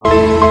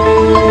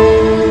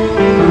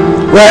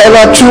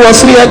Wherever 2 or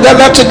 3 are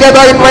gathered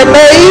together in my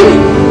name,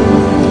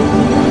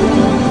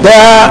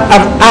 there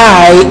am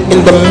I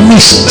in the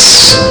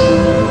midst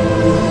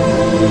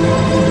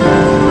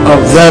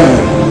of them.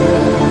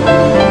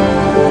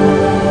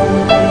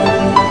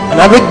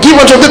 And I will give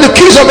unto thee the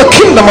keys of the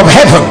kingdom of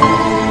heaven.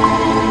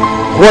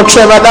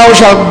 Whatsoever thou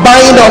shalt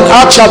bind on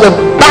earth shall be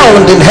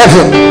bound in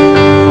heaven.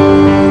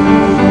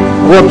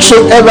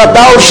 Whatsoever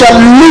thou shalt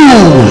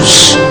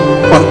loose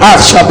on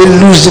earth shall be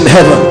loosed in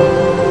heaven.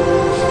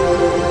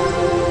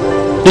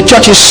 The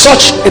church is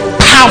such a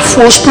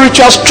powerful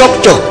spiritual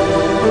structure.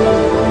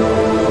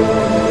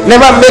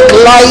 Never make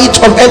light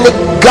of any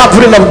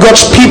gathering of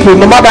God's people,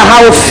 no matter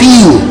how you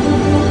feel.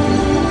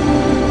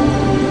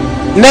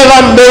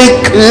 Never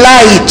make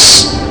light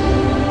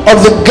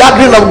of the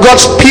gathering of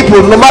God's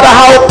people, no matter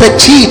how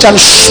petite and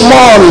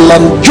small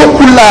and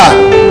jocular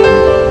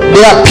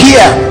they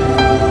appear.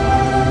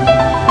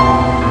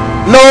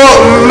 No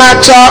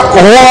matter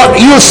what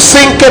you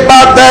think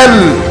about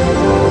them.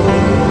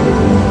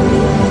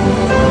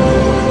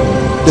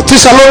 The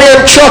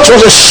Thessalonian church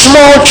was a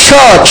small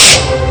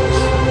church.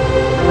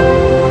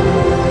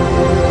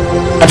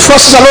 At 1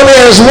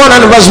 Thessalonians 1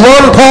 and verse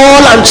 1,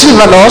 Paul and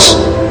Silvanus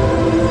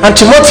and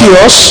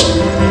Timotheus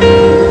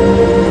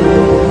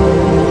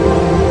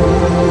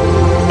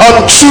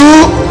unto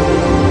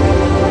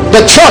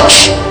the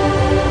church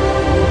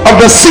of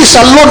the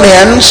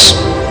Thessalonians,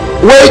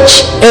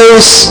 which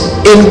is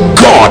in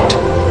God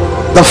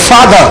the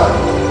Father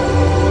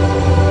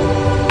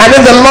and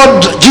in the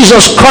Lord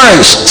Jesus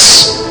Christ.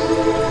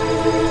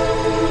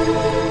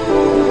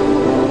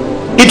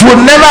 It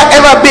will never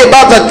ever be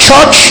about the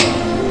church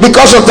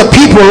because of the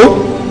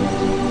people.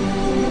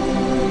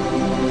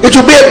 It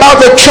will be about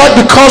the church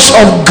because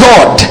of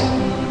God.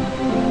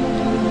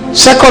 2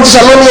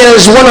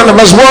 Thessalonians 1 and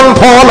verse 1,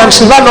 Paul and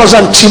Silvanus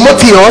and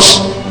Timotheus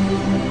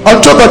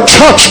unto the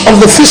church of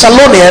the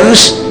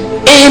Thessalonians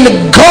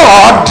in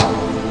God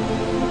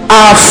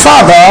our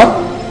Father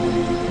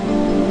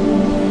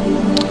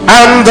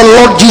and the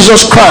Lord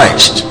Jesus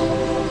Christ.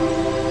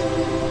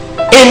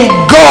 In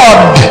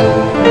God.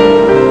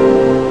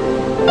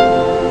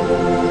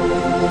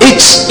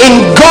 It's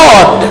in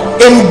God.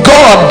 In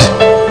God.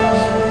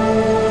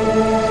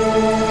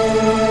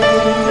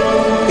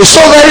 It's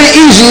so very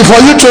easy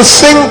for you to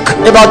think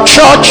about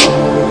church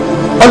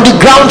on the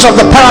grounds of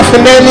the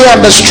paraphernalia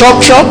and the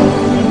structure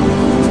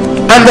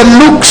and the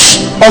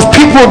looks of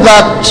people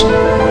that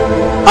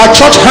are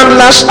church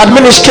handlers,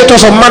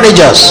 administrators, or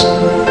managers.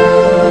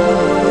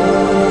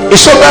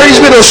 It's so very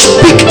easy to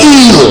speak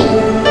ill.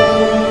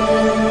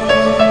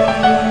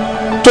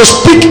 To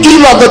speak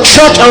ill of the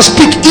church and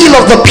speak ill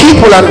of the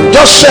people and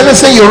just say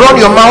anything you run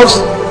your mouth.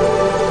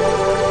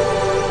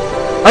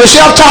 And you say,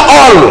 after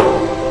all,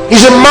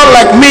 he's a man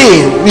like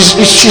me.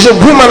 She's a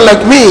woman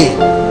like me.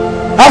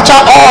 After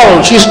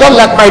all, she's not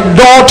like my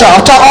daughter.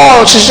 After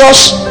all, she's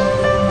just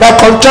my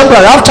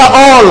contemporary. After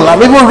all,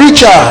 I'm even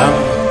richer,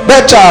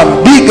 better,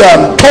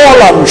 bigger,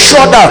 taller,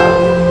 shorter.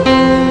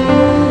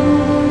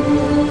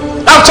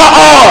 After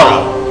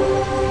all,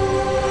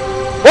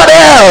 what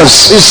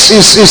else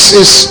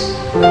is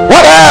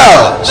what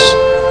else?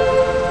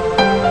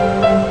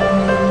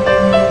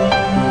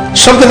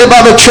 Something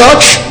about the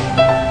church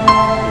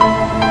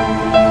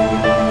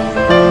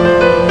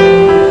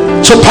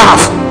so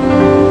powerful.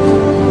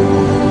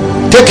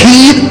 Take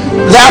heed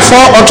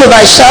therefore unto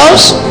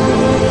thyself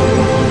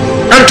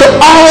and to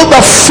all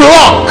the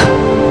flock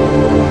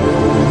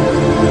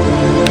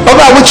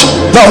over which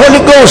the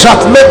Holy Ghost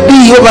hath made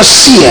thee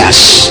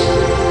overseers,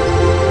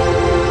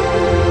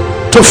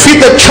 to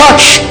feed the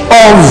church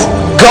of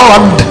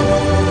God,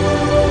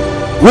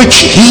 which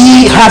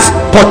he hath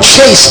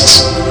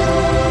purchased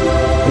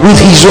with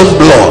his own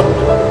blood.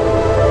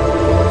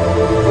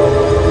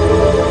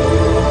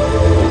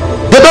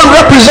 They don't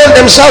represent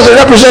themselves, they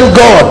represent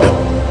God.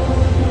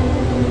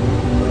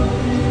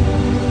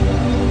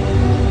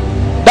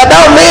 That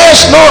thou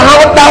mayest know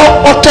how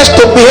thou oughtest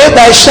to behave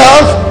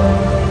thyself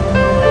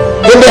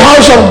in the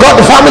house of God,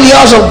 the family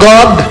house of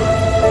God,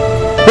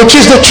 which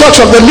is the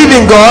church of the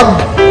living God,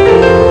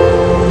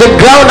 the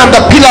ground and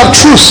the pillar of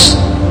truth.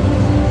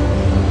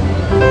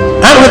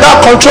 And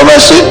without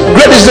controversy,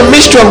 great is the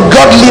mystery of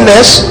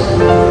godliness.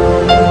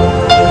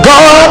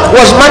 God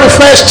was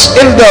manifest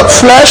in the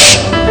flesh,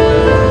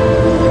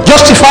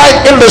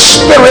 justified in the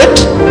spirit.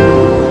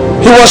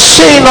 He was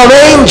seen of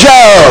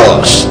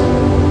angels.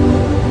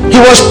 He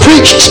was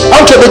preached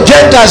unto the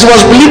Gentiles. He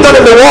was believed on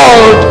in the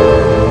world.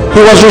 He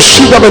was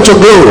received up into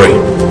glory.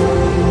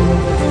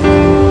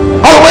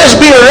 Always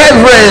be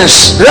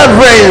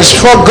reverence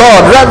for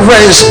God,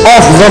 reverence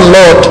of the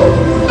Lord.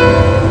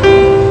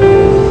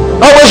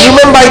 Always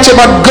remember it's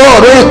about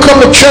God. When you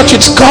come to church,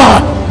 it's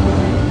God.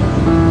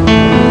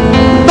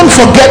 Don't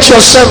forget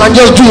yourself and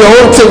just do your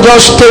own thing.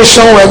 Just stay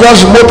somewhere,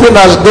 just moping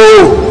as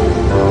though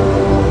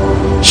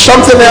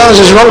something else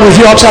is wrong with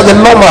you outside the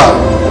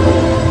normal.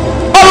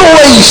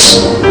 Always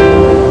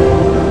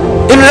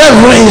in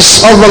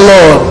reverence of the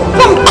Lord.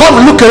 Don't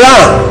come look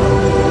around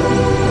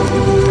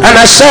and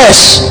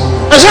assess.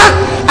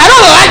 I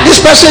don't like this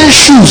person's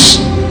shoes.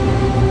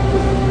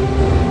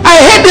 I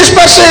hate this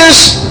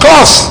person's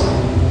cloth.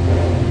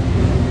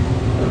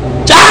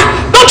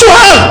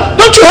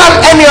 Don't you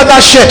have any other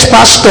shirt,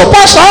 Pastor?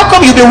 Pastor, how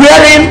come you be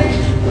wearing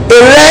a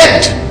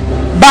red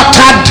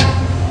battered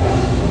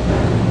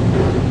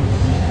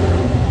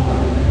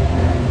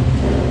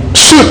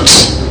suit,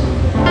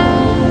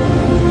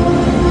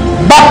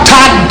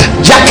 battered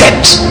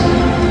jacket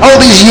all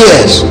these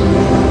years?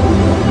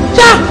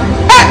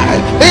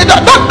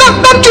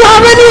 Don't you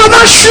have any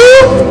other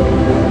shoe?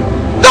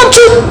 Don't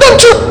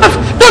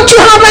you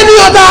have any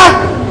other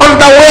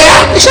underwear?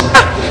 He said,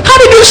 how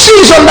did you see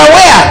his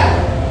underwear?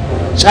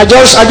 So I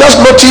just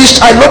noticed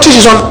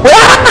his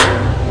underwear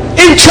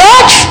in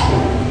church.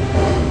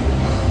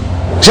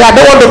 So I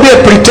don't want to be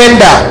a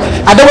pretender.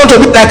 I don't want to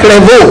be like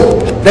Revo.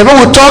 Revo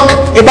will talk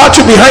about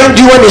you behind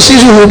you when he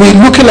sees you, will be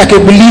looking like a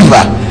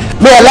believer.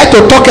 Me, I like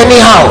to talk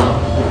anyhow.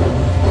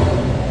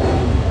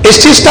 A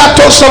sister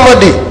told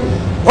somebody,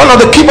 one of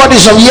the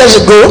keyboardists some years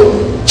ago,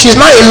 she's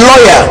now a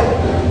lawyer.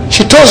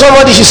 She told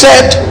somebody, she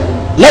said,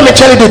 let me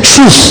tell you the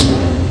truth.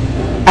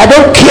 I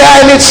don't care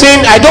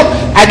anything. I don't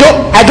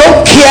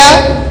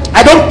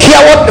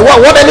care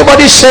what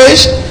anybody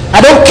says.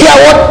 I don't care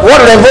what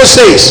Revo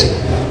says.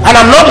 And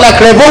I'm not like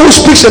Revo who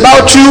speaks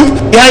about you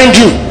behind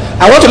you.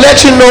 I want to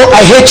let you know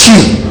I hate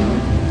you.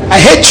 I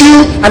hate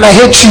you and I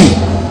hate you.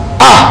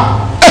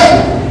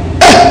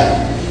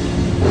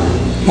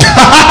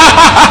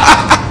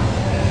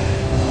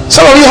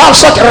 Some of you have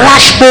such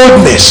rash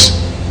boldness.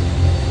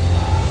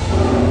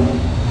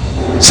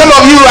 Some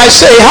of you, I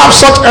say, have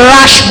such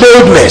rash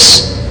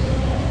boldness.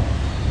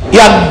 You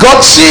are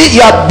gutsy,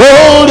 you are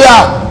bold, you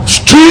are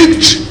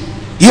strict,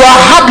 you are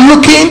hard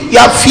looking, you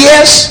are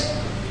fierce.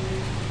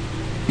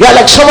 You are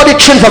like somebody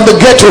trained from the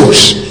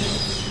ghettos.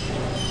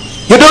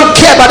 You don't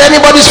care about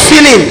anybody's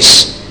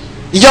feelings.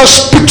 You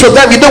just speak to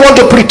them. You don't want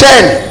to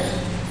pretend.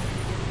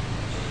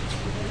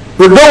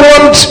 You don't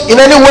want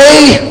in any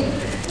way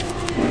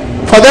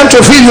for them to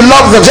feel you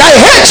love them. I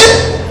hate you.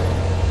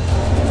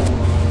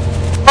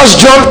 1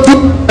 John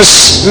 2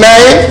 verse 9.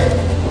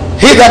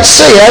 He that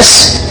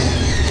says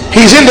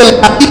he's in the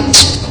light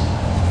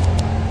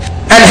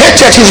and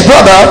hateth his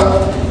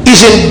brother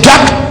is in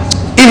dark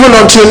even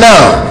until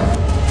now.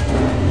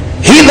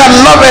 He that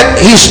loveth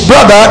his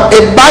brother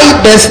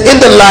abideth in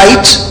the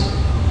light,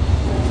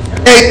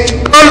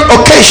 on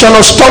occasion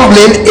of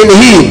stumbling in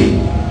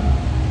him.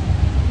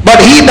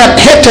 But he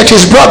that hateth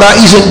his brother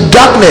is in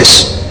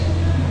darkness,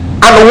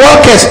 and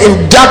walketh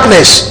in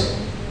darkness,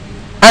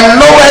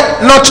 and knoweth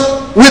not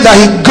whither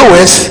he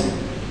goeth,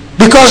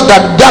 because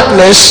that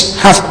darkness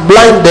hath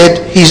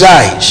blinded his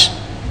eyes.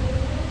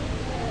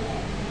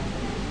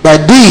 By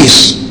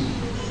this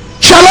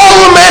shall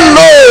all men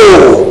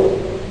know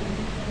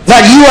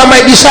that you are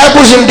my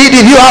disciples indeed,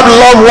 if you have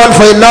love one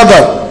for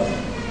another.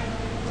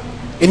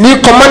 A new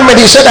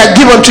commandment he said, I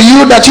give unto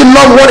you, that you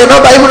love one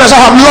another even as I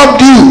have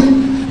loved you.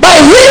 By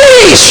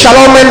this shall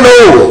all men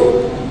know.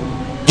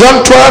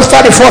 John 12,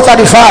 34,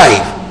 35.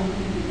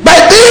 By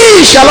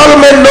this shall all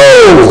men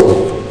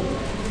know.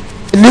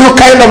 A new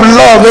kind of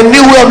love, a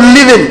new way of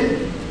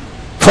living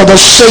for the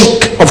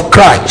sake of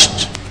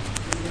Christ.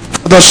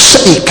 For the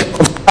sake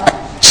of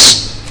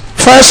Christ.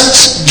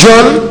 1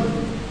 John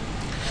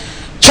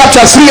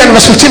chapter 3 and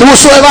verse 15.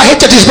 Whosoever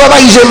hateth his brother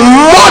is a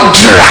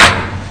murderer.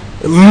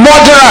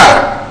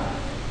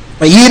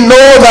 But ye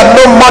know that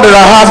no murderer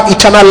have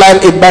eternal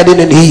life abiding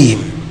in him.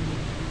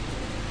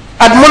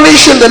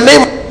 Admonish in the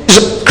name of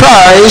Jesus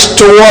Christ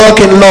to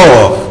walk in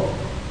love.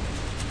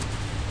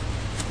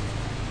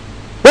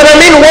 When I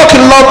mean walk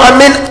in love, I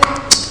mean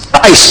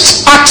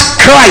act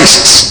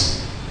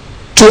Christ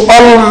to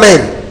all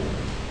men.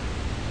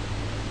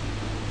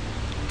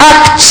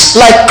 Act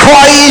like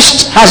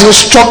Christ has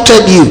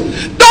instructed you.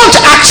 Don't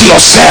act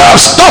yourself.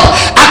 Stop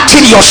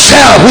acting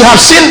yourself. We have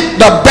seen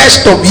the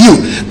best of you.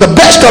 The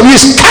best of you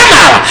is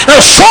carnal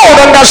and sold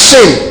under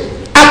sin.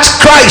 Act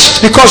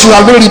Christ because you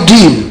have been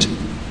redeemed.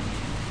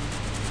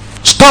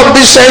 Stop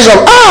this sense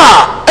of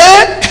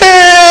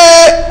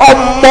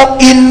ọmọ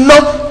iná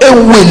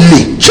ewele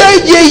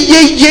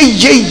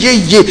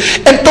yeyeyeyeyeye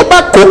ẹ̀tọ́ bá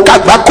kó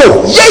kàgbákò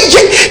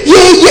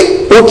yeyeyeye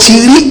o ti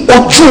rí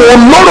ojú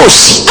olóró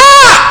sí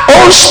ó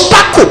ń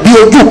sparkle bí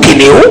ojú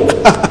kìnìún.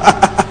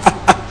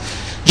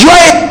 You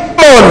are a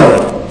demon.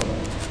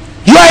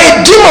 You are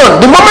a demon.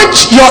 The moment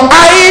your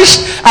eyes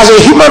as a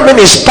human being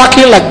is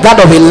sparkling like that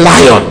of a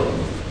lion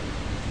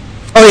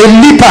or a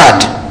leopard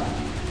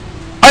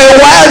or a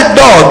wild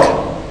dog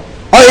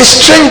or a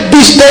strange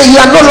beast, then you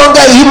are no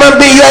longer a human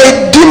being, you are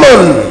a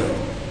demon.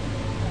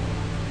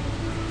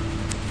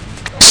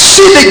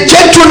 See the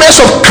gentleness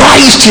of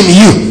Christ in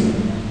you.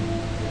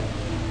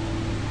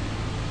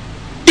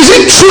 Is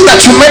it true that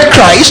you met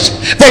Christ?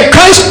 Then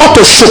Christ ought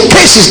to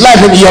showcase his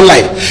life in your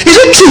life. Is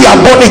it true you are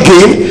born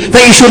again?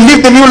 Then you should live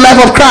the new life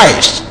of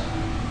Christ.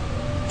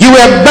 You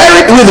were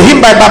buried with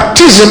him by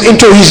baptism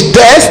into his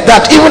death,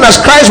 that even as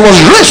Christ was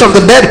raised from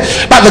the dead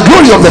by the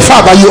glory of the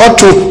Father, you ought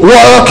to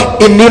walk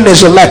in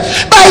newness of life.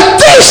 By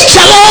this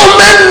shall all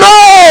men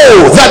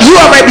know that you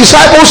are my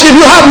disciples, if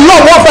you have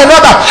love one for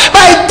another.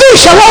 By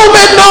this shall all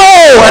men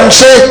know, and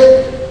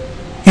say,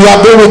 you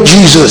have been with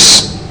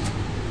Jesus.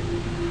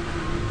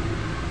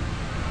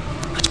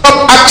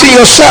 Stop acting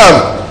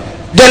yourself.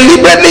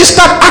 Deliberately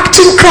start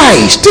acting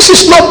Christ. This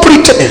is not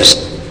pretense.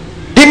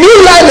 The new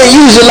life in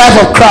you is the life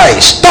of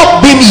Christ.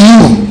 Stop being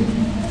you.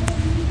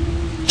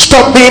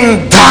 Stop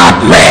being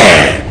that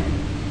man.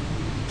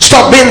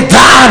 Stop being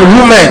that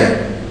woman.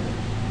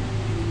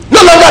 No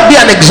longer be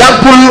an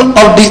example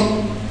of the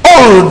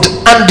old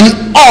and the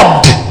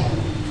odd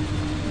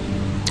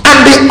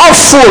and the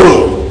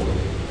awful.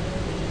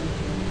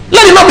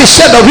 Let it not be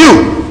said of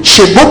you,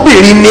 let it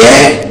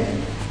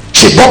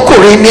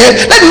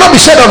not be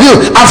said of you,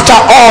 after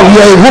all you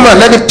are a woman.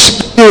 Let it be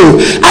you,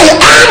 I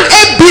am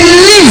a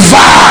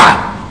believer.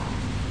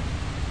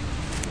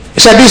 He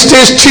said, these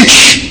things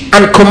teach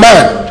and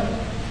command.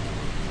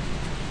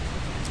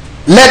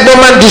 Let no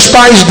man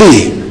despise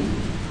thee.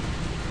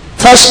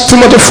 1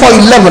 Timothy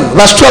 4:11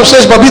 verse 12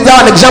 says, but be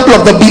thou an example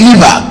of the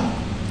believer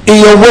in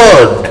your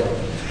word,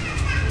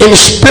 in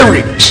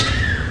spirit,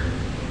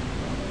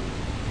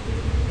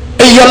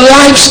 in your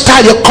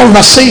lifestyle, your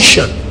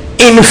conversation,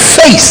 in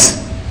faith,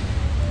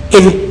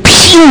 in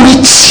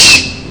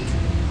purity.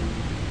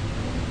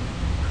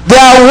 There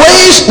are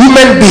ways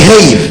women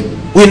behave,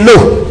 we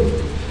know.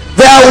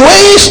 There are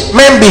ways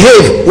men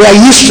behave, we are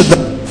used to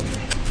them.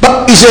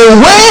 But it's a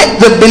way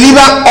the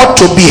believer ought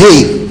to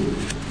behave.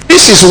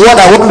 This is what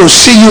I want to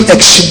see you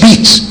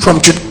exhibit from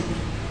today.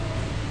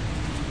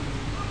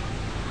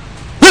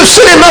 We've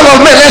seen a lot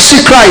of men. Let's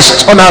see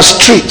Christ on our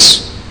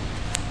streets.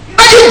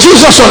 Imagine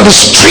Jesus on the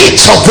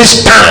streets of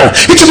this town.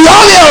 It will be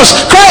obvious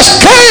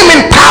Christ came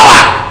in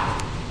power.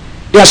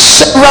 There are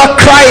several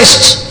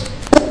Christs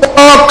who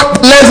walk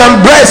the length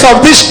and breadth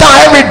of this town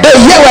every day.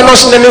 Here we're not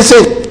seeing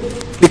anything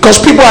because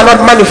people are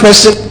not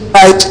manifesting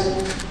right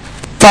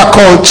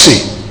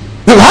faculty.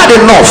 We've had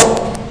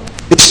enough.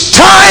 It's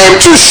time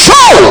to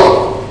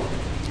show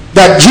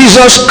that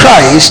Jesus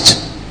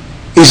Christ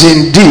is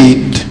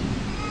indeed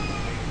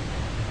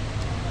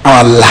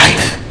our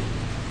life.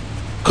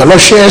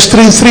 Colossians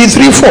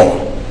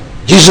 3:4.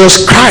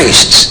 Jesus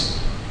Christ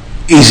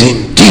is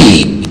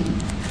indeed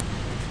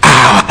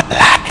our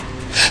life.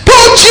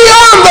 Put ye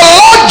on the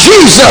Lord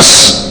Jesus.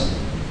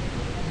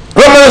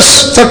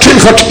 Romans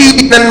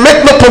 13:14, and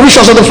make no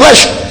provisions of the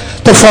flesh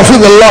to fulfill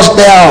the lust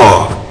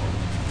thereof.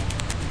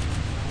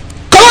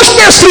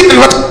 Colossians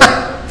 3:1.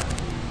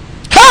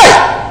 Hey!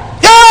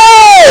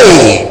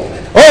 Yay!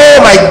 Oh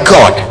my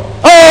God!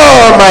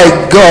 Oh my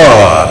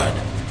God!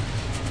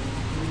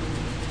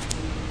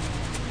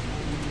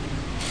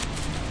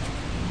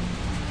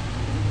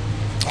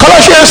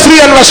 Colossians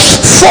 3 and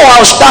verse 4.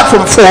 I'll start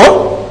from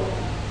 4.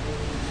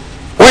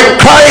 When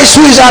Christ,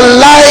 who is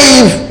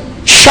alive,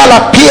 shall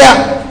appear,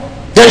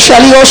 then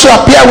shall he also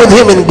appear with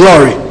him in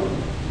glory.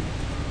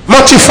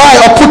 Mortify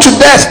or put to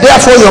death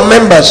therefore your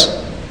members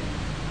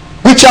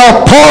which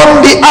are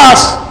upon the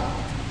earth: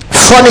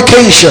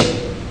 fornication,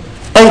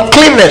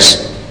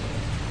 uncleanness,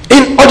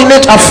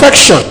 inordinate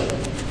affection,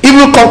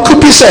 evil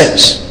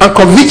concupiscence, and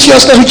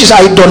covetousness, which is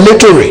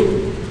idolatry.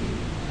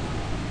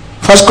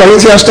 1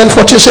 Corinthians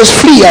 10:14 says,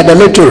 flee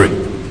idolatry.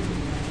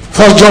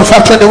 1 John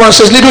 5:21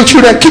 says, little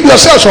children, keep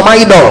yourselves from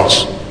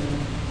idols.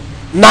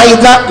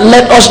 Neither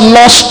let us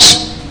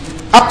lust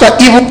after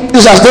evil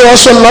things as they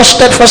also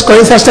lusted. 1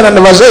 Corinthians 10 and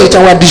verse 8,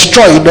 and were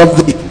destroyed of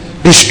the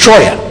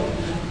destroyer.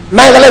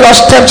 Neither let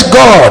us tempt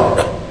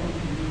God.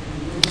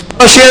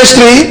 Colossians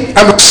 3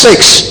 and verse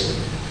 6.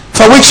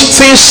 For which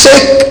things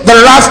sake the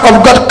wrath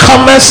of God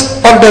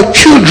cometh on the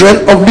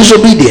children of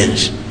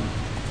disobedience.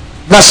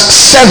 Verse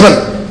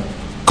 7.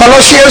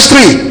 Colossians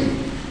 3.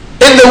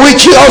 In the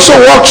which ye also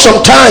walked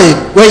some time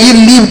when ye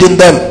lived in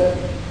them.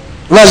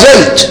 Verse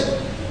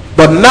 8.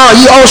 But now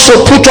ye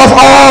also put off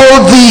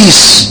all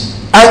these: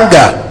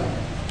 anger,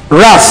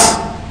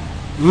 wrath,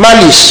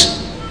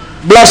 malice,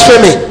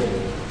 blasphemy,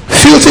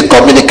 filthy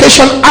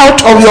communication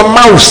out of your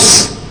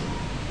mouth.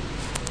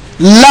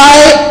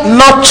 Lie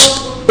not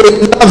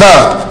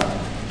another,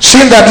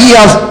 seeing that ye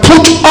have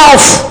put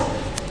off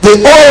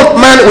the old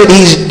man with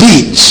his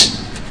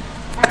deeds,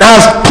 and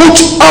have put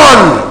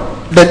on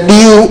the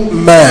new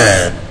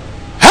man.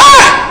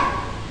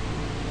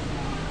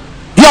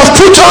 You have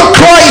put on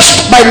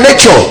Christ by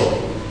nature.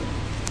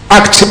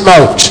 Act him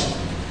out.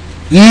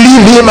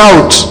 Leave him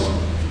out.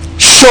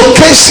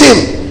 Showcase him.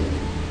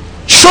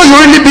 Show you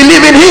really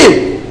believe in him.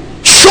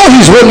 Show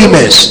his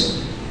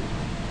holiness.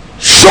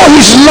 Show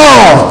his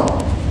love.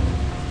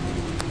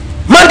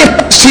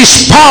 Manifest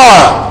his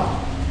power.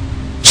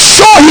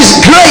 Show his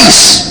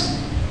grace.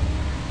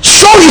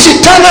 Show his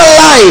eternal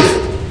life.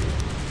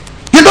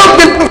 You don't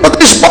belong to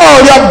this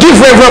world. You are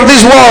different from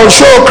this world.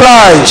 Show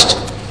Christ.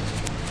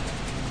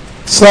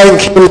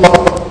 Thank you,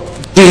 Lord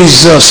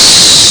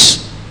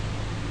Jesus.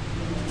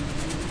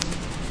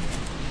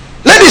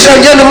 Ladies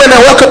and gentlemen, I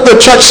welcome to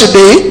church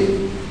today.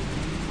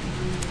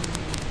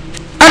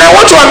 And I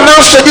want to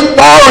announce to you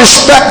all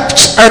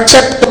respect and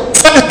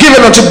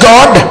thanksgiving unto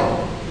God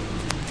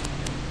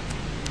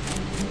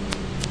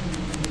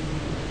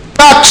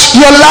that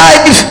your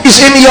life is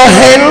in your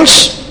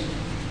hands.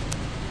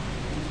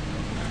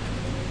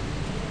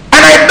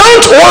 And I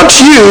don't want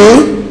you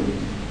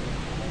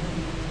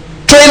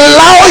to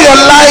allow your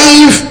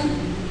life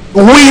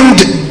wind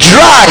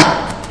dry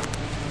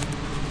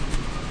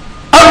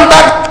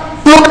under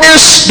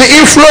the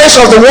influence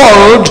of the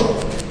world,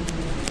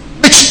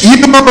 which you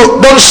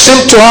don't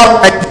seem to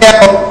have an idea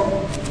of.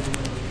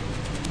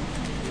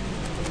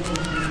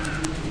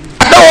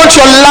 I don't want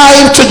your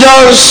life to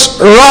just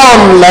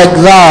run like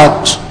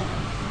that,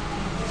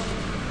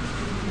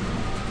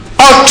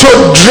 or to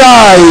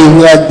drive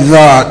like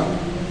that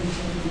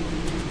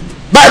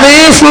by the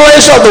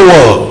influence of the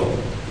world.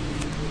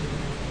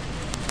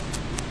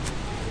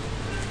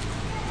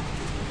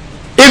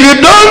 If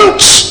you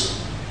don't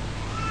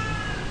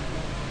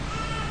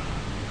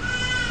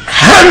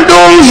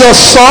handle your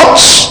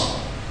thoughts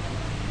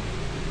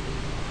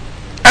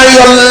and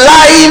your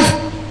life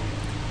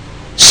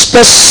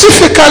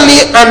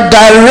specifically and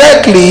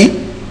directly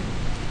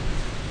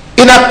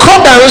in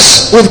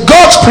accordance with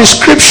God's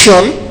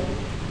prescription,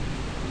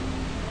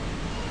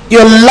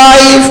 your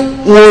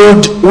life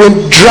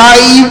would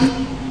drive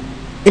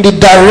in the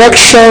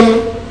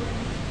direction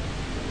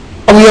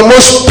of your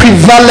most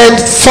prevalent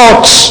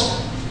thoughts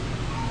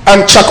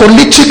and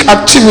chocolytic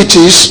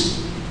activities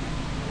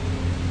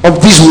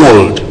of this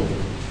world.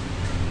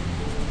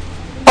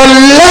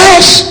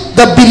 Unless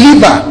the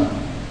believer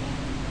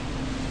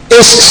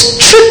is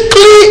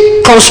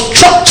strictly,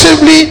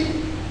 constructively,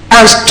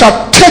 and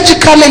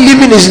strategically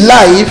living his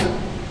life,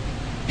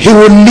 he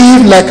will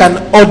live like an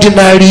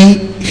ordinary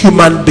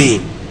human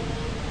being.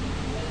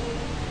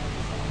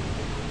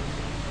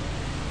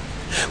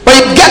 When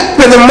you get up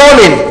in the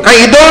morning and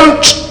you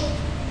don't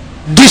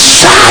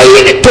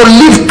decide to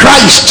live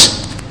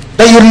Christ,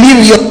 then you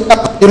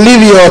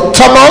leave your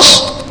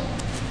Thomas,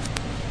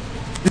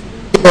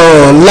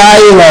 your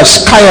life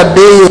as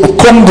Kayode or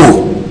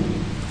Congo,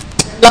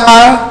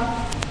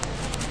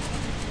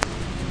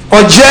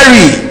 or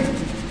Jerry.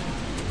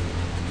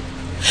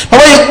 But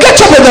when you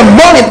get up in the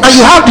morning and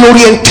you have the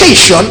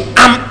orientation,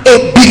 I'm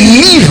a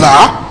believer,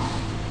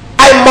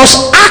 I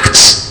must act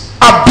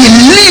a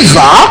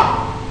believer,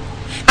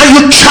 and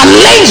you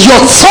challenge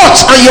your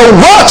thoughts and your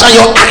words and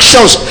your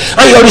actions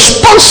and your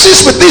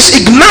responses with this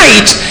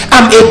ignite,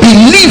 I'm a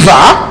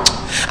believer.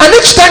 And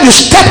each time you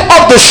step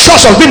off the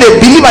shores of being a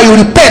believer,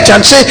 you repent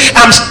and say,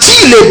 I'm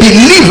still a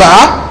believer.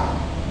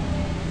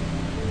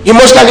 You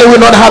most likely will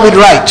not have it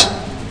right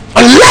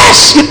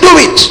unless you do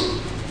it.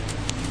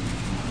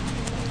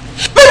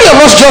 Many of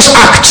us just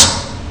act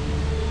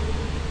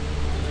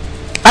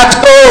as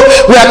though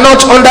we are not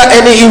under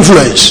any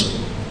influence.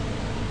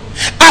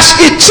 As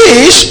it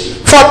is,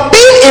 for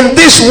being in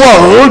this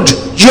world,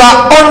 you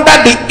are under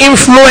the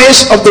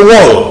influence of the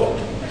world.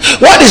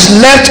 What is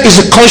left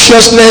is the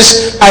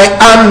consciousness, I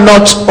am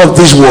not of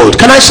this world.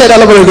 Can I say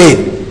that over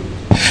again?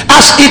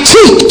 As it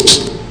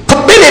is, for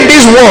being in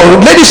this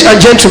world, ladies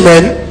and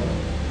gentlemen,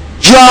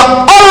 you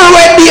are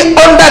already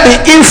under the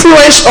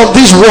influence of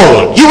this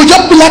world. You will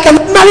just be like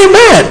an ordinary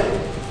man,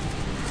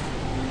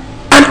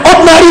 an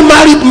ordinary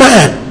married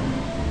man,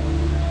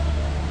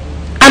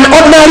 an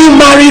ordinary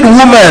married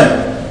woman,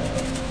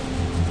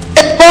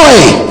 a boy.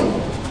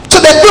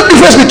 So there's no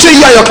difference between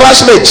you and your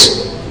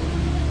classmates.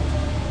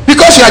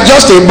 Because you are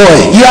just a boy,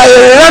 you are a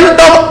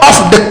random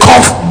off the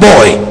cuff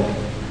boy.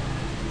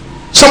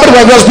 Somebody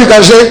might just speak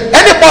and say,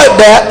 any boy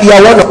there, you are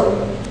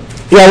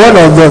one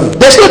of them.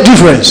 There's no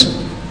difference.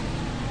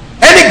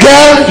 Any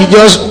girl,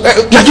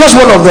 you're just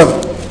one of them.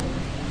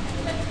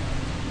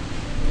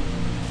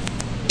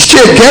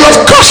 She's a girl,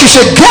 of course she's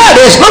a girl.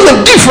 There's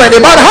nothing different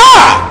about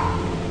her.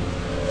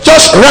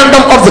 Just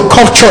random off the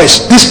cuff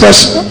choice. This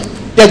person,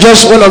 you're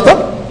just one of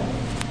them.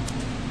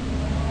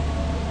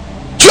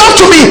 You have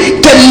to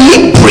be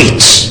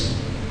deliberate,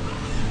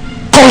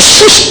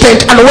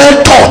 consistent, and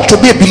well taught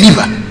to be a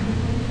believer.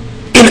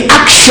 In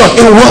action,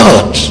 in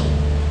words.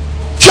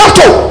 You have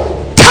to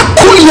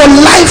tackle your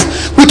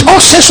life with all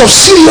sense of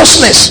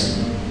seriousness.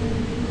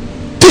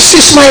 This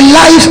is my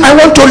life. I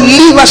want to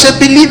live as a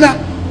believer.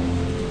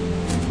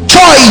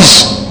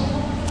 Choice.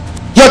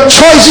 Your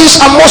choices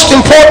are most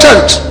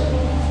important.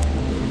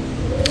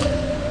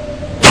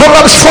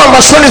 Proverbs 4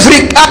 verse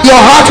 23, guard your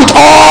heart with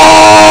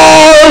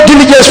all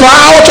diligence, for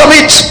out of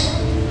it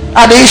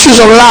are the issues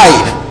of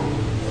life.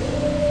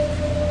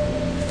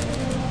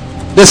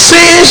 The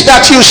things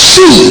that you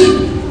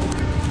see,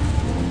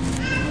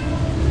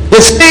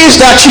 the things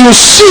that you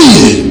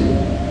see,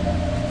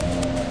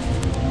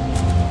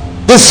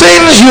 the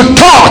things you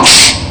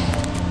touch,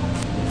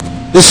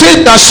 the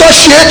things you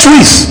associate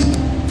with,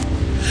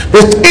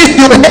 the things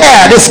you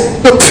hear, the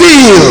things you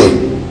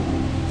feel,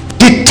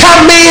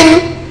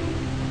 determine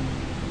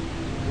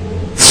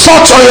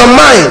thoughts on your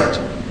mind.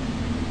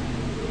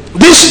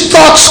 These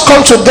thoughts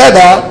come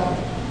together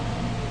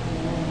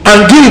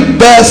and give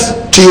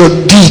birth to your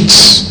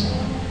deeds.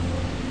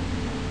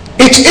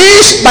 It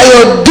is by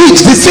your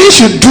deeds, the things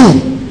you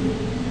do,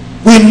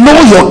 we know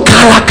your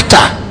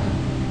character.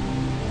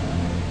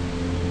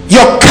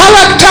 Your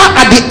character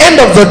at the end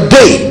of the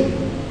day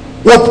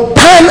will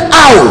pan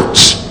out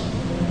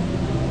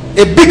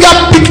a bigger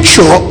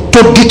picture to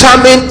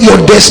determine your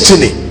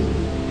destiny.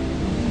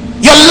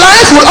 Your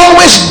life will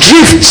always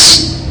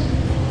drift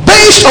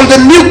based on the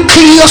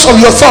nucleus of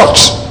your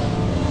thoughts.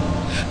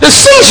 The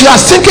things you are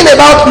thinking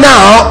about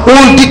now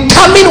will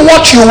determine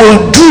what you will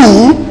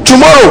do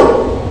tomorrow.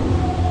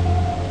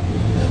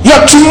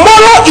 Your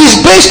tomorrow is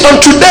based on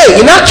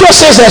today. In actual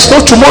sense, there's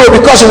no tomorrow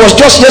because it was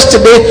just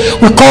yesterday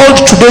we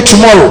called today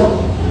tomorrow.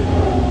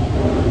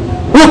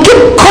 We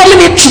keep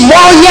calling it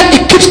tomorrow, yet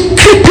it keeps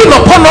creeping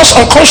upon us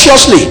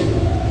unconsciously.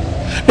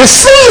 The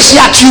things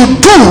that you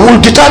do will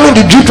determine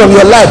the drift of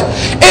your life.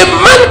 A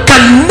man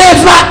can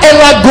never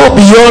ever go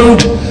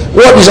beyond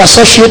what is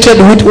associated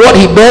with what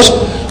he does,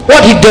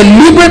 what he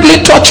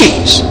deliberately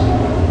touches.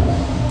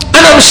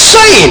 And I'm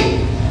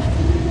saying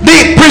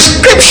the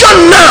prescription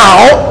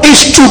now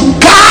is to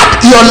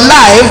guard your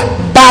life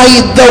by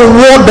the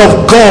word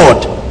of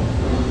God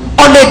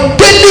on a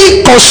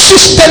daily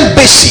consistent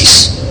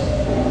basis.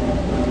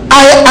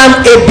 I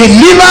am a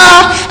believer,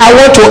 I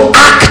want to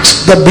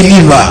act the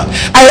believer.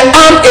 I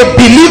am a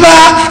believer,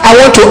 I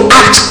want to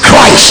act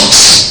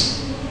Christ.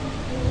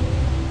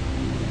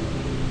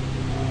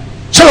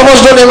 Some of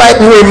us don't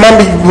ever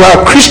remember you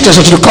are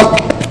Christians until you come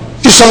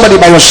to somebody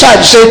by your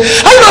side. You say,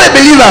 I'm not a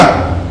believer.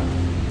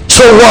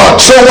 So what?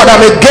 So what?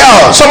 I'm a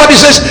girl. Somebody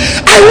says,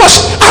 I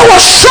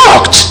was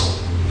shocked.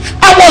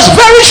 I was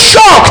very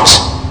shocked.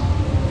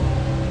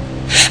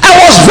 I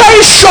was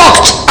very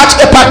shocked at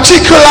a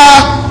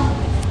particular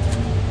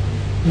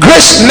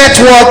Grace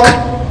Network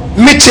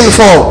meeting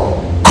for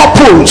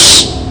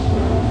couples.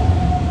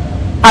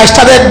 I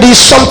started this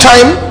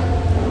sometime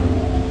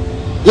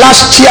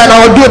last year and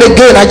I will do it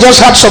again. I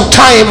just had some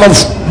time of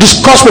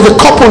discuss with the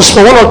couples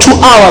for 1 or 2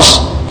 hours,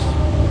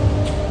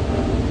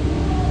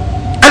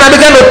 and I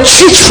began to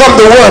teach from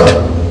the word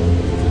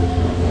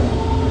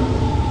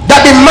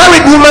that the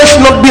married woman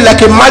should not be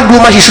like a married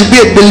woman. She should be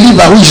a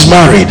believer who is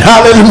married.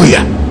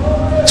 Hallelujah.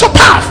 So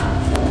powerful.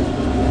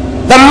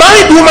 The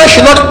married woman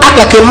should not act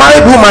like a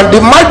married woman.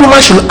 The married woman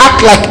should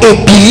act like a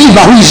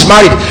believer who is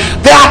married.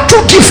 There are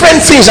two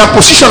different things and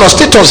position or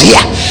status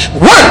here.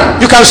 One,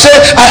 you can say,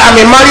 I am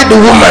a married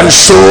woman,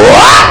 so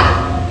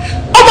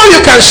or you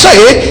can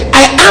say,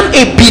 I am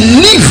a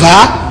believer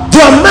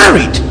though I'm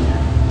married.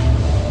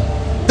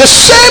 The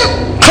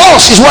same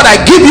clause is what I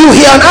give you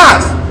here on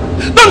earth.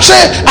 Don't say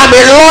I'm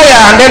a lawyer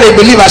and then a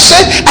believer.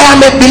 Say I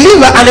am a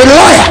believer and a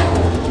lawyer,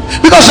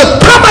 because the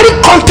primary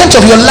content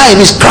of your life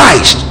is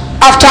Christ.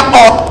 After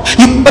all,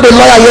 you were a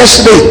lawyer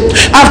yesterday.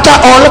 After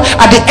all,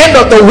 at the end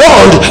of the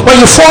world, when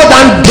you fall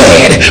down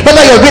dead, whether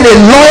you've been a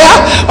lawyer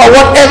or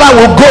whatever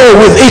will go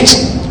with it,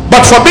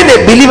 but for being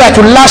a believer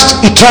to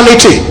last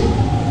eternity.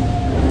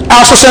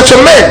 I also said to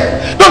men,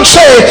 don't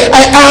say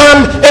I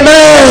am a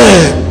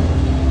man,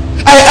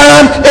 I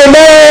am a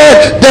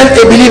man, then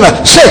a believer.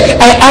 Say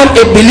I am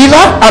a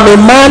believer, I'm a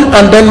man,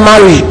 and then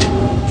married.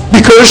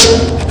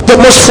 Because the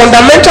most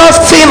fundamental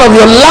thing of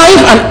your life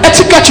and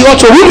etiquette you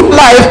ought to live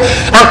life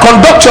and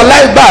conduct your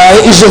life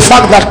by is the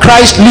fact that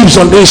Christ lives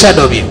on the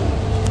inside of you.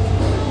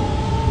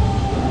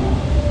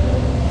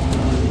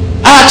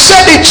 I had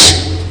said it,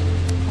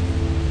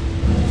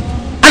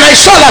 and I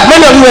saw that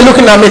many of you were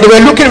looking at me. They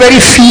were looking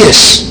very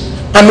fierce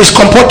and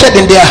miscomported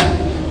in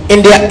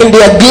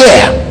their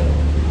glare.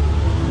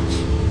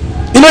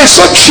 You know, it's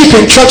so cheap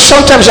in church.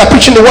 Sometimes you're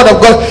preaching the word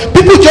of God,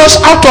 people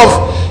just out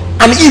of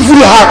an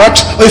evil heart,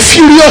 a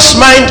furious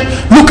mind,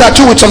 look at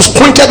you with some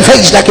squinted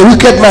face like a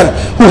wicked man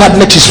who had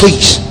met his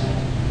face.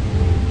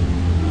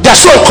 They are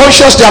so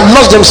unconscious, they have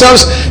lost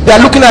themselves. They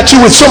are looking at you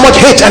with so much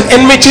hate and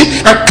enmity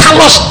and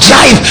callous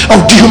drive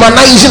of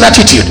dehumanizing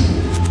attitude.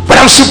 But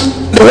I'm still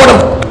the word of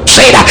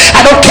say that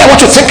I don't care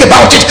what you think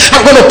about it.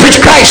 I'm going to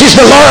preach Christ. He's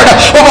the Lord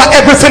over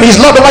everything. He's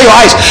Lord over your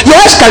eyes. Your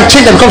eyes can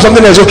change and become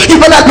something else.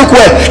 You better look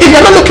well. If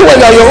you're not looking well,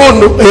 you're your own.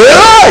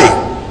 Hey!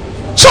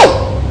 So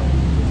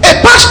a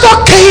pastor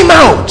came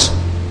out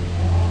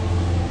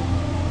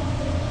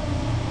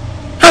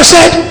and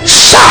said,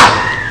 sir,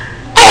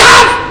 I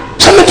have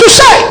something to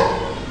say.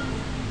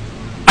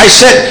 I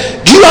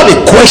said, do you have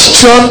a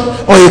question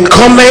or a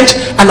comment,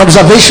 an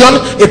observation,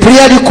 a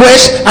prayer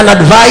request, an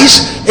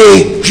advice,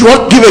 you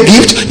want to give a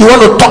gift, you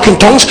want to talk in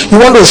tongues, you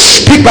want to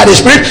speak by the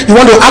Spirit, you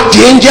want to act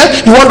the angel,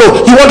 you want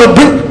to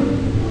bring.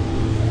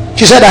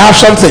 She said, I have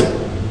something.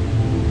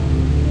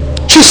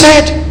 She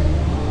said,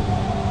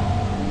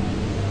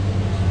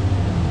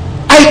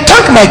 I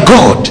thank my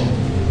God.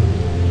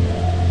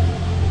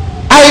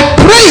 I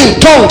pray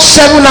in tongues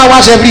 7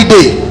 hours every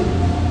day.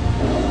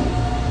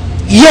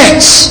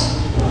 Yet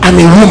I'm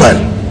a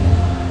woman.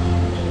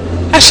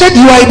 I said,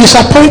 you are a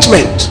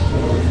disappointment.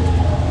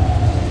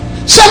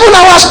 7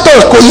 hours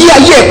tongues kò yí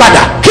ayé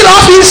padà. Kí ló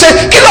fi ń ṣe?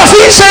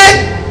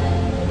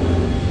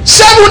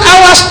 7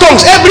 hours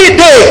tongues every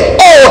day.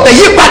 Oh, the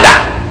yí padà.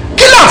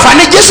 Kí ló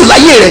àǹfààní Jésù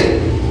láyé rẹ̀?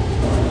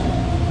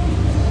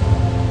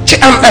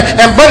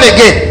 I'm born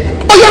again.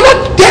 Oh, you're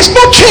not, there's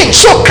no change.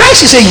 So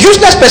Christ is a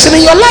useless person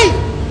in your life.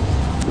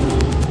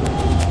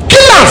 Kí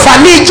ló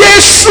àǹfààní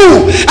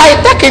Jésù? I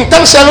talk in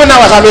tongues 7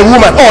 hours, I'm a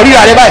woman. Oh, rí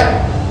àrẹ báyìí.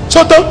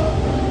 So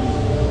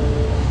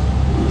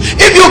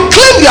if you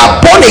claim you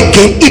are born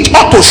again, it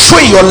ought to show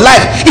in your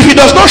life. If it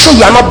does not show,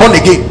 you are not born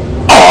again,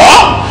 or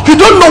you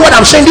don't know what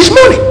I'm saying this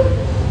morning.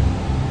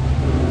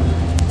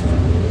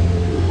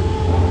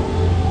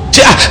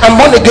 Say, I'm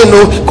born again.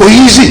 No, go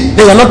easy.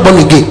 They are not born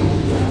again.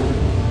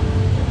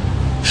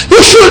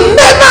 You should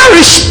never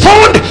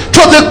respond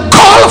to the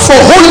call for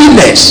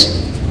holiness,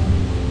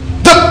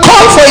 the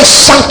call for a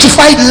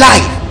sanctified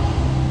life,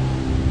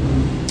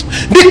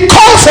 the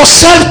call for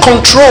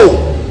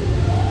self-control,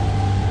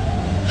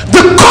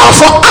 the call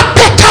for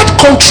appetite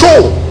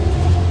control,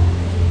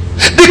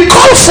 the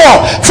call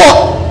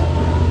for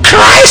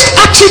Christ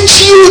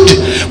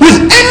attitude with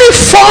any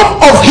form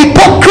of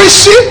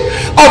hypocrisy,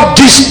 of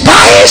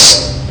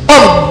despise,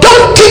 of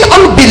daunting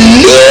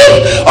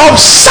unbelief, of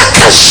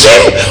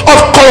sarcasm,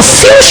 of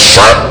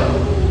confusion,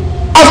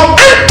 of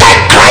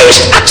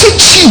antichrist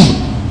attitude.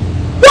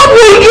 What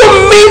will you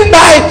mean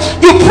by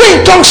you pray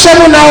in tongues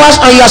 7 hours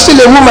and you are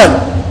still a woman?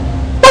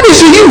 What is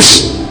the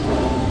use?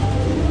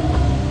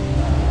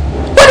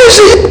 What is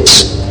it?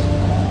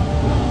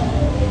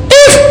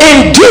 If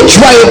indeed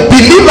you are a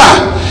believer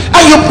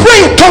and you pray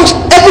in tongues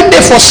every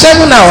day for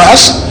 7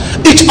 hours,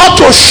 it ought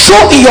to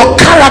show in your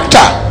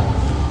character.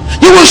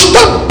 You will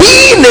stop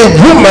being a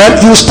woman,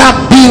 you will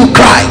start being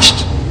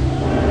Christ.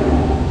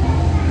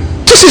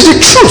 This is the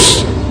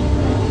truth.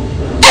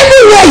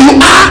 Anywhere you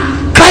are,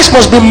 Christ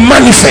must be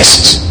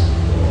manifest.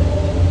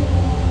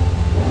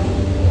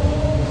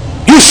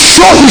 You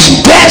show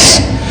his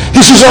death,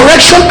 his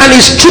resurrection, and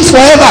his truth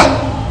forever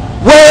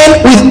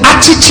when with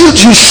attitude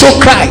you show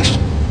Christ.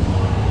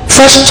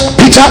 1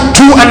 Peter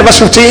 2 and verse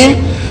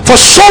 15. For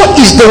so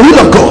is the will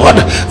of God,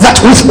 that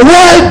with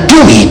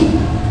well-doing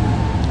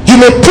you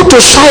may put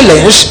to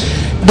silence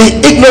the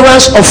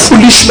ignorance of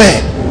foolish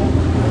men.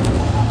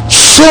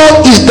 So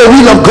is the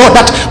will of God,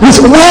 that with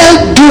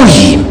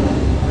well-doing,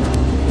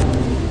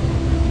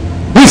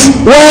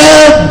 2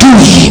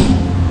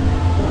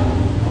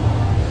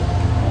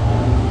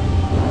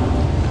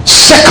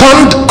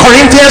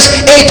 Corinthians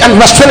 8 and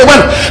verse 21,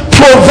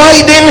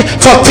 providing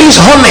for things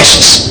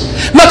honest,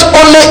 not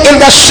only in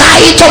the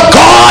sight of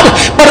God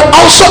but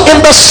also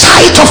in the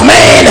sight of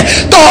men.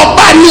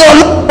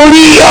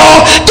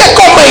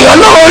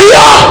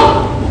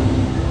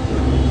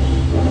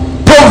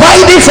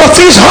 Providing for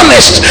things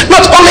honest,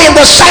 not only in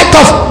the sight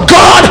of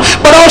God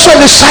but also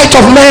in the sight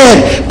of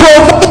men.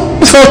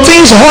 Providing for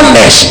things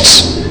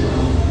honest.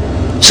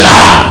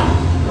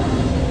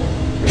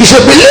 He's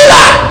a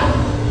believer.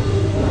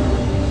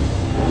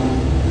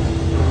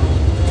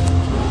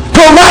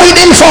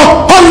 Providing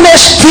for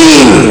honest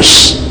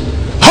things,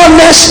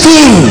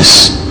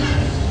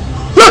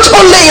 not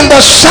only in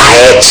the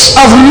sight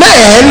of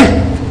men,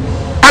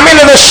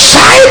 in the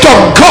sight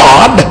of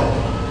God,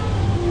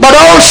 but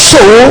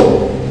also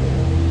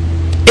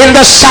in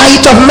the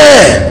sight of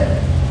men.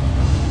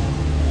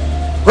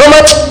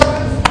 Romans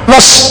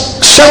verse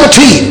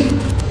 17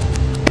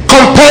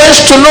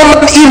 compares to no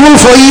man evil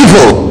for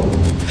evil,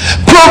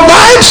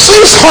 provides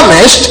things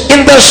honest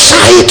in the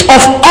sight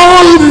of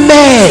all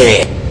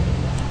men.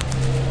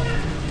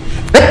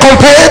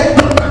 Compare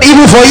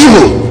evil for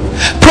evil,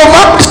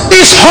 promote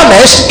this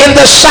honest in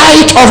the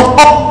sight of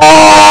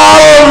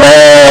all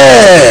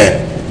men.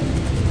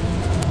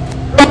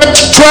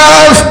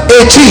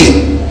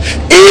 12:18.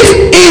 If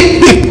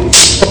it be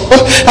so,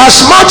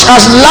 as much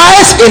as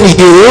lies in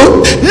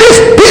you, live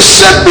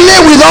peaceably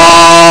with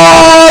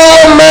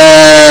all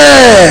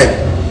men.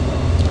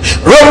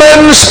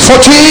 Romans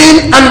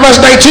 14 and verse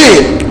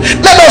 19.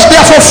 Let us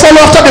therefore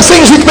follow after the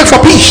things which make for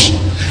peace,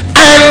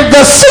 and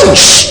the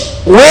things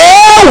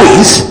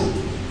wherewith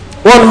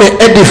one may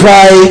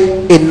edify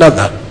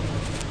another.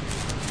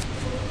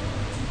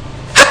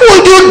 How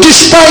would you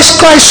despise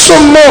Christ so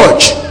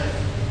much?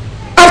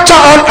 After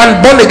all,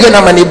 I'm born again,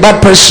 I'm a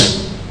bad person.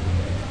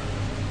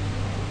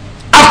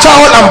 After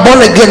all, I'm born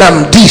again,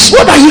 I'm this.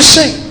 What are you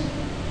saying?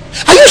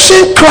 Are you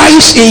saying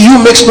Christ in you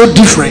makes no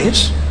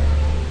difference?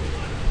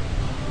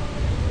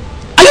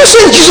 Are you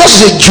saying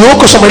Jesus is a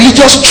joke or some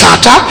religious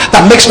charter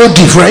that makes no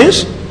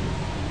difference?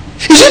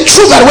 Is it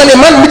true that when a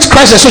man meets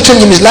Christ, there's no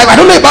change in his life? I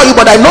don't know about you,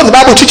 but I know the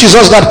Bible teaches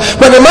us that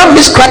when a man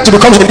meets Christ, he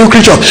becomes a new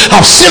creature.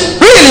 I've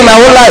seen really in my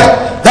whole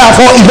life.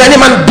 Therefore, if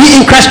any man be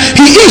in Christ,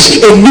 he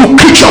is a new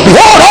creature.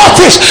 Behold, all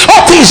things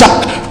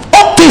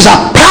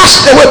are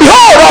passed away.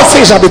 Behold, all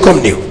things have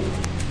become new.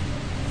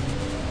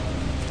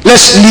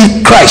 Let's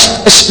leave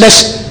Christ.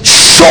 Let's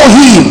show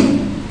him.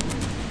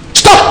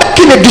 Stop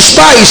making a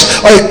despise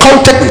or a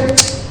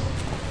contempt.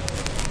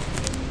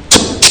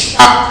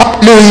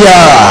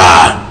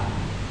 Hallelujah.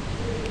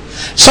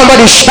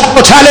 Somebody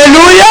shout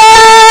hallelujah.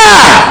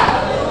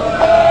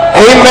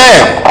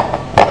 Amen.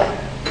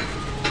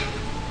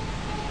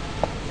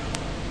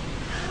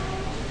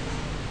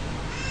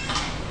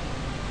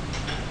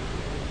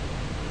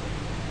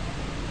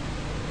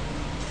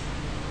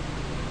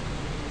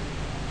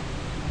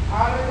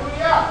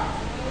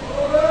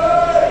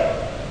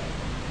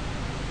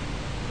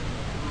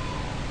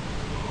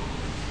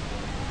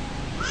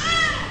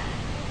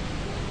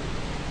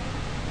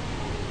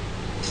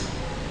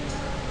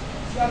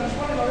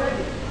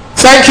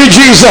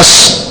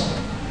 Jesus.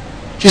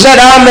 She said,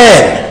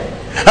 amen.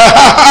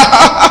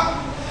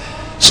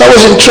 It's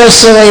always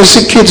interesting when you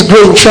see kids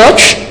grow in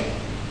church.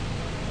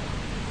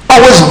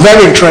 Always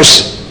very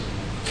interesting.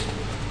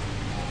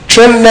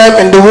 Train them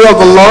in the way of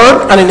the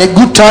Lord, and in a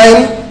good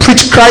time,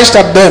 preach Christ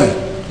at them.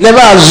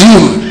 Never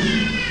assume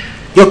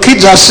your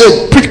kids are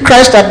saved. Preach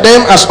Christ at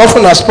them as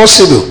often as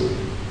possible.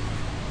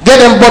 Get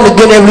them born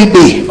again every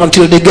day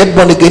until they get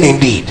born again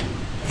indeed.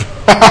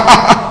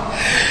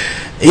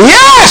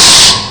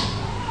 Yes!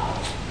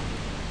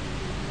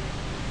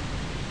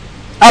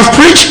 I've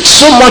preached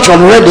so much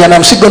already, and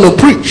I'm still going to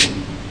preach.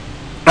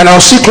 And I'll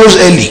still close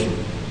early.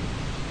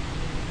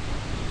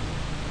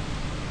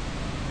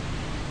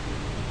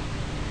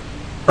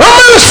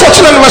 Romans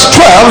 14 and verse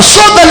 12.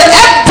 So then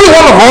every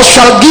one of us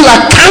shall give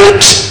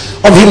account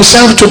of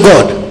himself to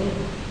God.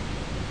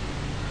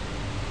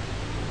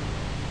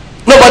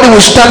 Nobody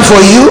will stand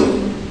for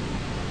you.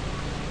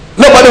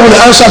 Nobody will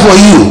answer for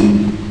you.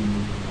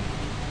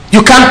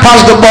 You can't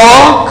pass the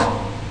ball.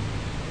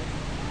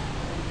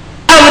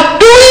 I'm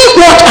doing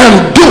what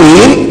I'm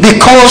doing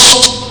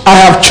because I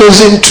have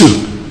chosen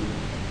to.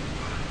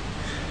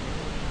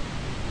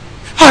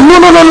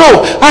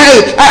 No.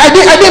 I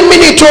didn't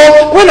mean it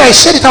all. When I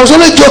said it, I was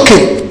only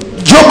joking.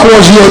 Joke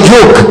was your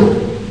joke.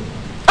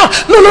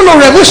 No,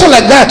 revelation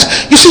like that.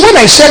 You see, when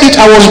I said it,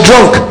 I was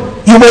drunk.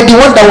 You were the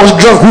one that was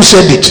drunk who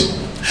said it.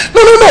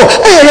 No.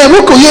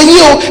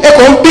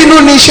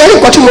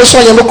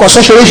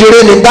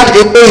 That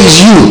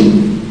is you.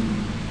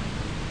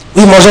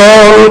 We must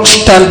all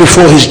stand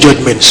before his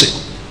judgment seat.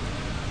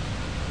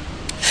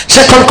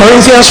 2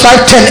 Corinthians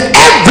 5:10.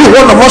 Every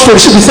one of us will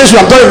receive the things we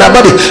have done in our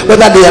body,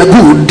 whether they are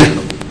good,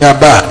 they are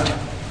bad.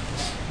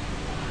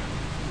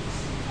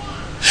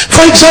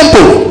 For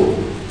example,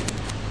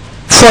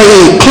 for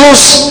a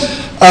close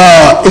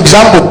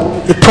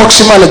example, a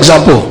proximal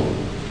example,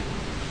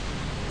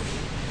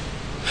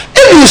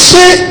 if you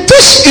say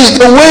this is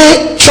the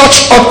way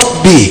church ought to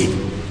be,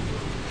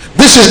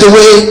 this is the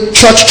way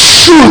church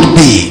should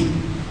be,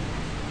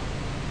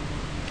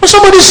 when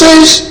somebody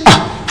says,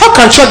 how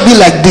can church be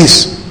like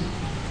this?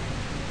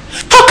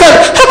 How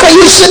can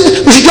you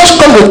say we should just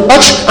come to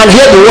church and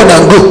hear the word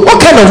and go? What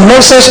kind of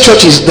nonsense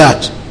church is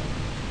that?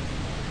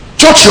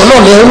 Church, you're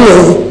not there.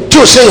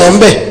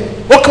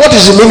 What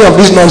is the meaning of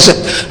this nonsense?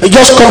 You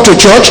just come to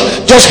church,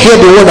 just hear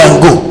the word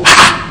and go.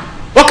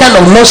 What kind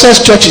of nonsense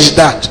church is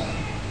that?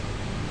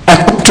 I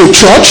come to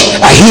church,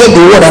 I hear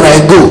the word and I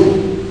go.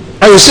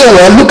 And you say,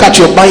 well, look at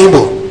your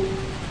Bible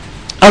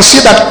and see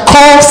that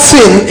core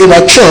thing in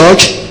a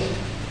church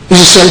is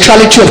the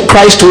centrality of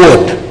Christ's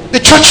word. The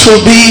church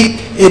will be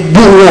a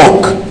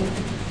bulwark,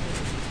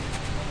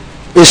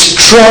 a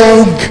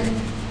strong,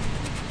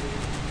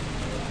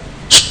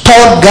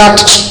 stalwart,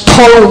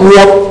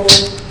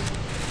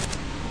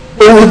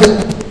 old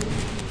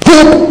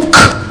book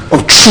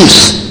of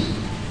truth.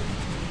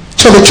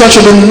 So the church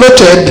will be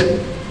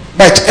noted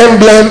by its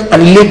emblem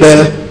and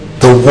label,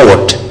 the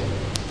word.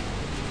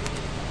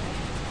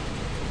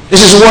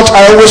 This is what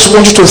I always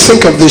want you to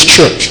think of this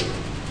church.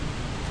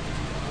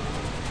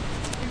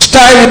 Each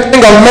time you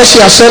think of Mercy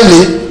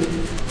Assembly,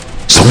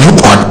 it's a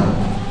word.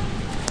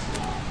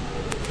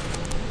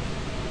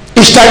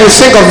 Each time you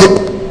think of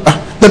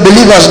the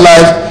believer's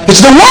life,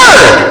 it's the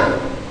word.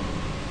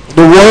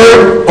 The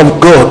word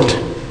of God,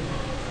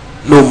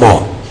 no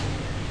more.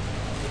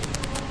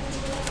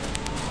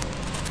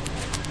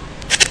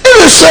 If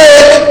you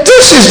say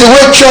this is the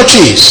way church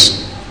is,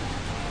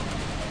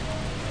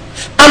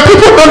 and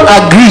people don't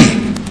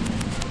agree,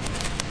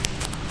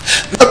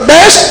 the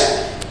best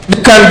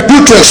they can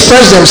do to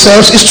express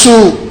themselves is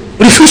to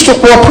refuse to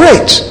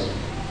cooperate.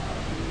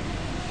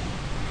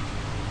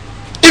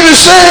 If you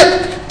say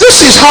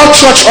this is how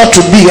church ought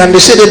to be, and they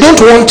say they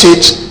don't want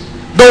it,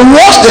 the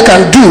worst they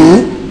can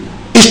do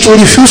is to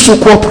refuse to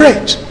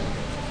cooperate.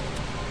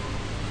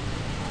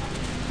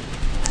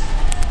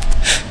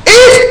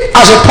 If,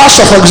 as a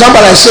pastor, for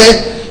example, I say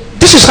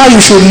this is how you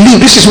should live,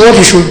 this is what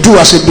you should do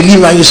as a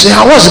believer, and you say,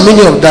 what's the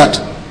meaning of that?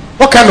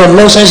 What kind of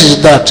nonsense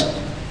is that?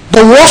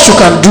 The worst you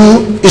can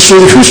do is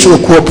to refuse to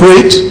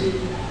cooperate.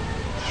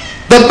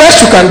 The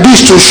best you can do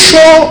is to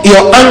show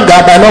your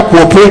anger by not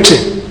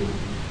cooperating.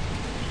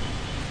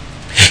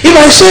 If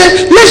I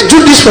say, let's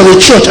do this for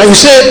the church, and you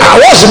say,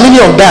 what's the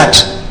meaning of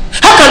that?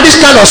 How can this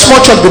kind of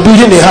small church be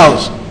building a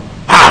house?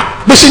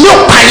 And we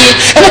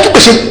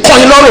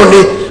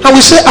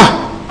say,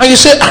 and you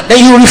say,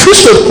 then you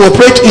refuse to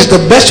cooperate, is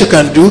the best you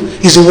can do,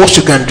 is the worst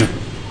you can do.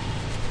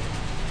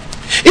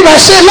 If I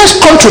say,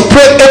 let's come to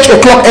pray 8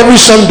 o'clock every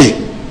Sunday,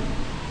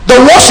 the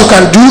worst you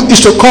can do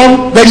is to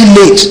come very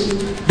late.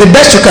 The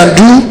best you can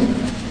do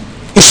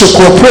is to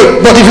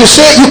cooperate. But if you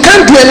say, you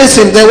can't do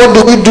anything, then what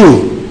do we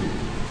do?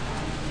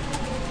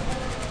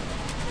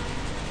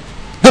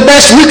 The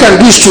best we can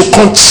do is to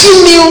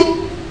continue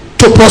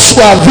to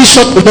pursue our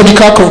vision to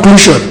logical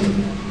conclusion.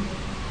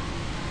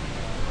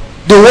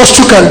 The worst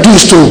you can do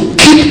is to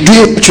keep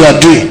doing what you are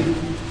doing.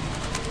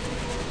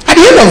 At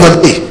the end of the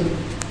day,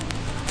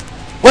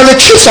 when the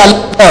chiefs are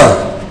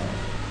down,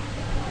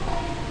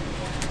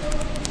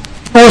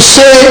 will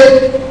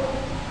say,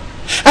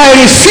 I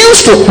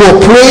refuse to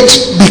cooperate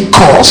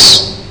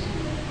because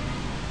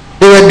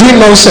they were doing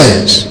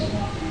nonsense.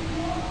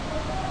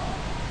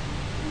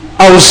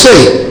 I will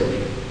say,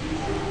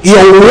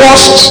 your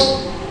worst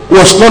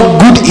was not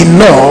good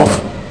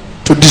enough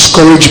to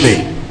discourage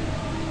me.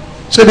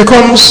 So it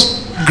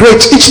becomes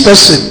great. Each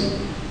person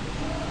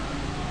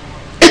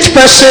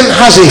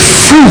has a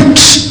fruit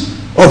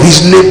of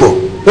his labor.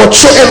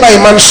 Whatsoever a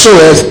man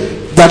soweth,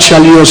 that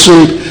shall he also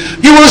reap.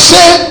 You will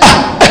say,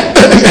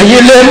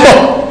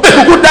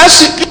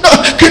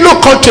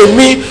 kilo come to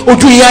me,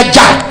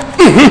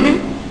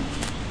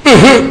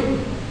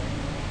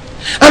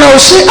 and I will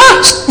say,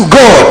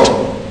 God,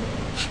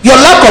 your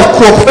lack of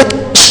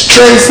cooperation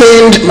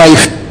strengthened my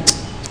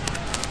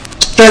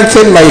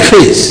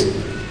faith.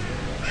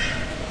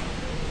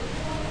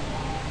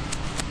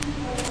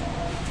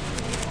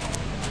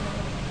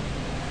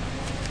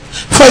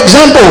 For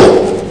example,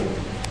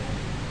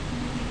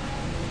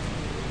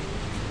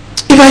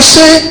 if I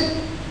say,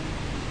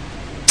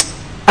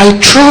 I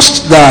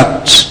trust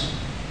that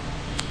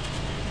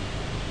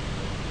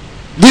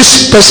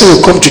this person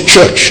will come to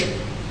church,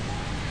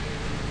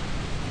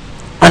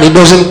 and he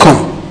doesn't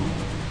come,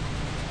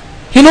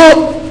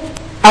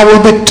 I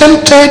will be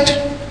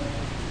tempted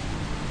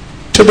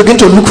to begin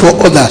to look for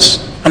others,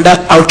 and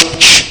that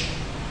outreach.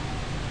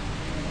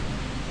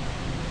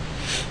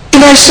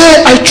 If I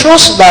say, I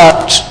trust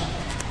that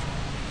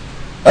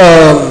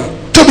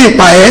Toby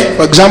Paye,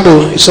 for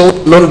example, is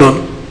in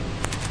London,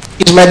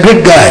 is my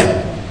great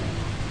guy.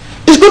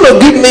 He's going to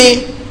give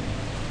me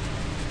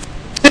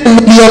 10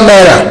 million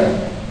naira.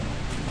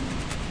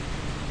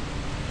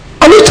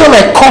 Every time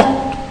I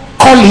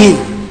call him,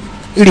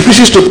 he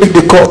refuses to pick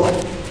the call.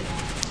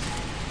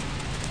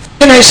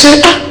 Then I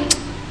say,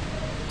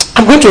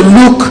 I'm going to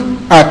look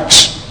at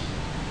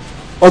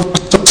other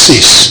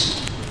sources.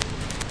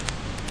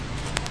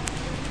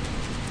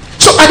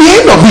 So at the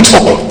end of it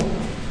all,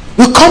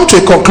 we come to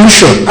a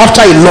conclusion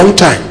after a long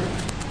time.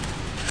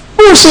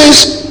 Who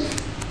says,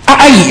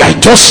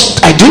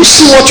 I didn't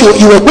see what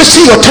you were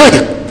wasting your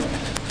time.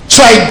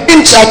 So I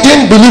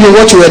didn't believe in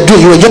what you were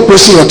doing. You were just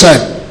wasting your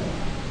time.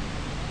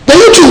 Then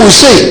you two will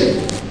say,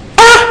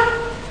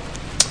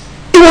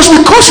 it was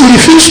because you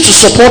refused to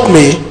support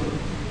me,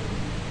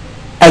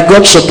 I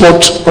got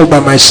support all by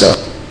myself.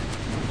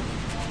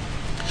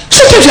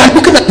 Sometimes you are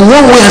looking at the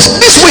wrong way as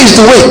this way is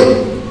the way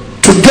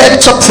to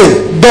get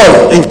something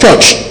done in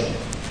church.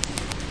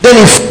 Then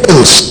it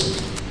fails.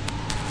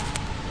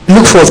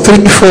 Look for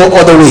 3-4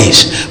 other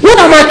ways. What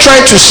am I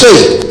trying to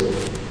say?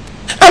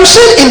 I'm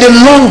saying in the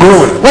long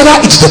run, whether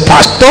it's the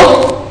pastor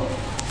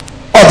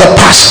or the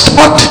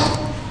pastored,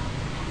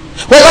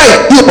 whether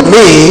it's you or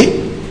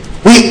me,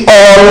 we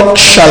all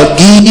shall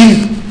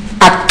give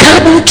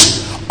account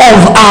of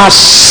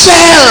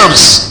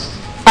ourselves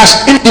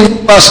as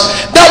individuals.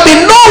 There'll be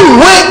no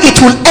way it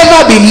will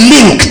ever be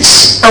linked.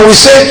 And we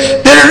say,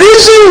 the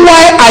reason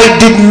why I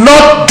did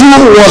not do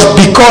was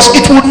because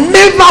it would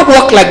never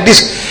work like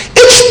this.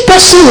 Each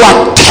person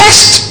will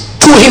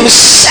attest to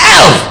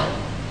himself.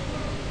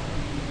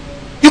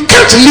 You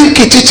can't link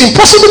it. It's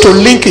impossible to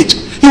link it.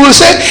 You will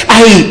say,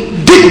 I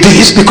did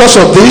this because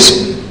of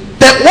this.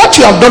 Then what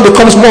you have done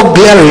becomes more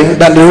glaring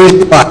than the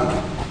reason why.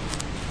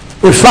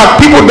 In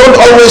fact, people don't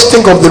always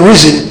think of the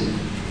reason.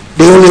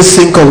 They only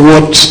think of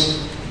what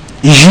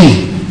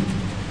you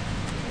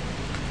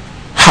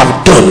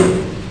have done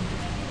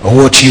or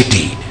what you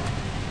did.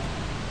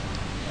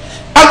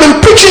 I've been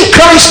preaching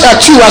Christ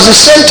at you as the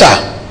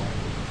center.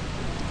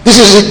 This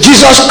is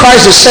Jesus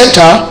Christ the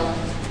center,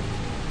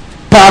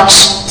 part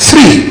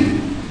 3.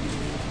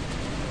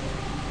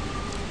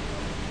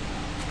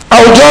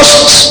 I'll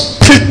just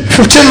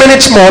 15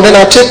 minutes more, then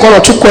I'll take 1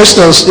 or 2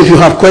 questions if you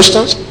have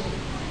questions.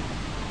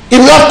 If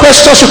you have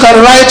questions, you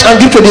can write and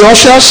give to the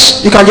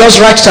ushers. You can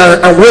just write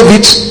and wave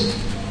it.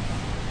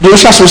 The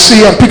ushers will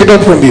see and pick it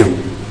up from you.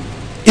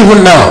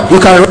 Even now, you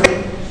can write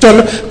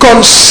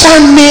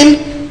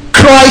concerning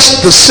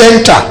Christ the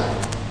center.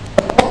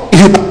 If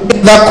you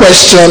have that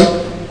question,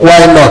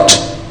 why not?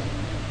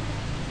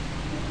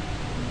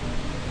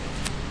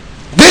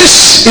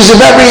 This is a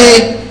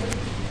very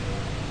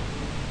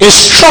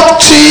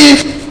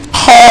instructive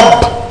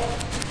hub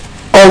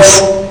of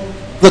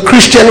the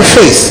Christian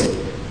faith.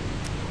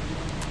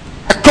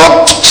 I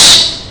talked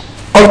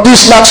on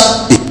this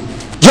last week,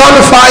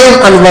 John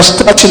 5 and verse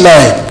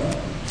 39.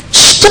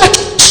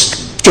 Study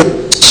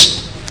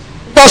scriptures,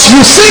 because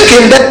you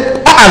think in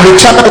that I have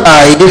eternal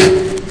life,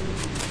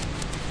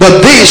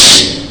 but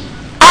these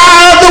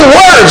are the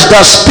words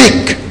that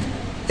speak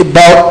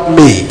about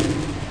me.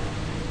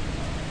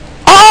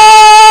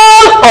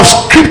 All of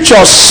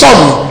scripture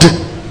summed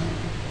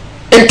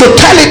in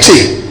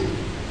totality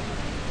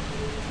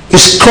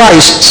is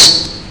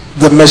Christ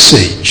the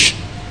message.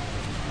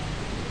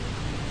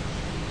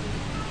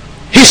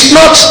 He's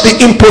not the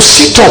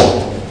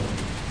impositor.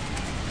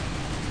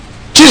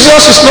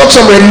 Jesus is not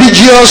some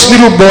religious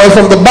little boy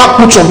from the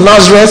backwoods of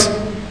Nazareth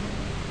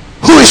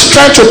who is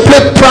trying to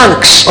play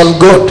pranks on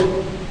God.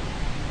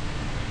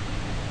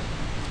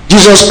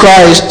 Jesus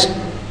Christ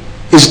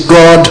is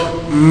God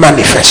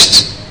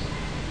manifest.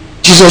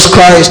 Jesus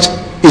Christ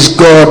is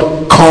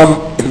God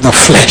come in the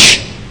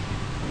flesh.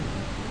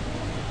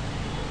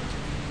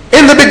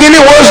 In the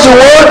beginning was the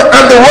Word,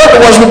 and the Word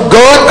was with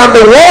God, and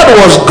the Word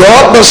was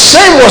God. The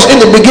same was in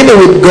the beginning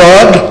with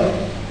God.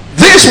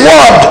 This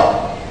Word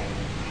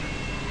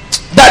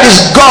that is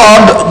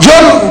God,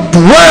 John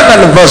 1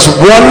 and verse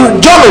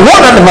 1, John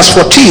 1 and verse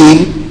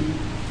 14,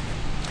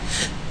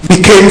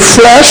 became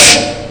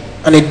flesh,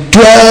 and it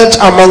dwelt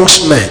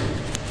amongst men.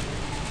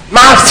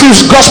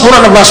 Matthew's Gospel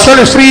 1 and verse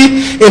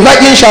 23, a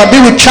virgin shall be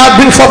with child,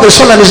 bring forth a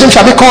son, and his name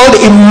shall be called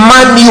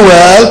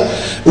Emmanuel,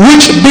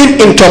 which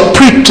being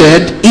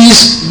interpreted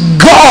is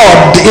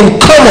God in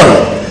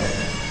common.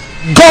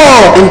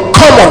 God in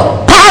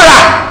common. Para.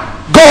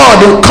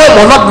 God in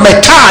common, not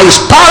meta, is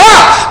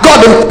para.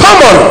 God in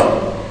common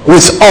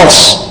with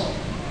us.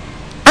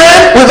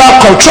 And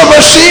without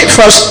controversy,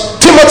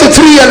 1 Timothy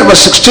 3 and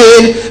verse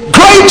 16,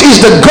 great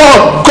is the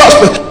God,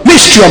 gospel,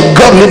 mystery of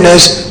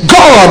godliness.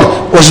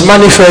 God was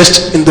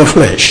manifest in the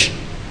flesh.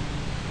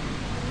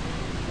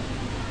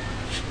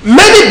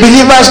 Many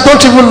believers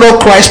don't even know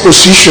Christ's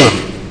position.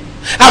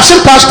 I've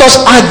seen pastors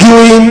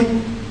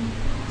arguing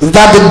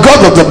that the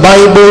God of the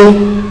Bible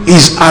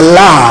is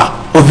Allah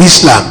of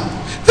Islam.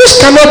 This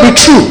cannot be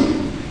true.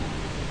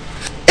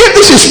 If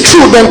this is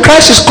true, then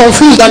Christ is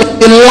confused and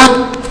a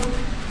lie.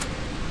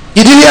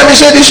 Did you hear me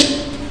say this?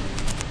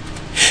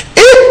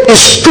 If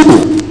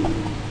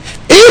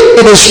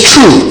it is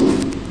true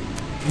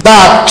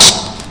that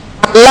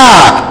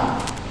Allah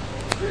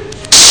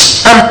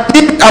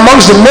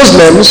amongst the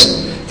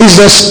Muslims is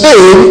the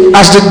same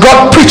as the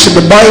God preached in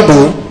the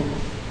Bible,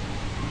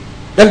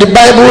 then the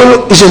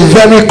Bible is a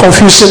very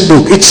confusing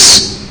book. It's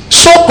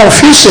so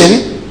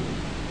confusing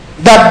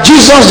that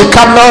Jesus, the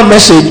cardinal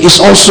message, is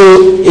also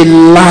a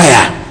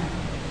liar.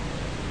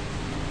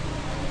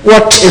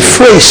 What a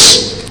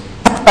phrase.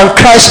 Can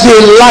Christ be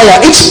a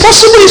liar? It's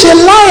possible he's a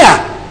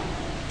liar.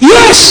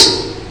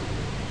 Yes.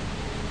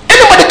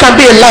 Anybody can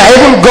be a liar.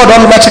 Even God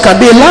Almighty can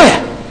be a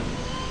liar.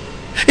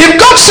 If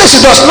God says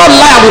he does not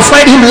lie and we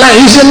find him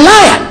lying, he's a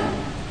liar.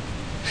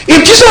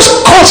 If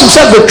Jesus calls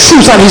himself the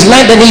truth and he's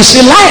lying, then he's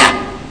a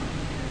liar.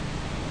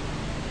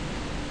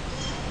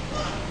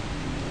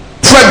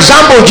 For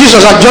example,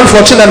 Jesus at John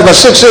 14 and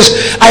verse 6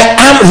 says, I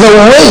am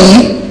the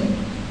way,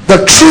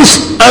 the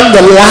truth, and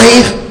the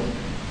life.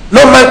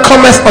 No man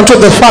cometh unto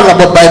the Father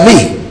but by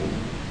me.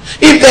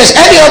 If there's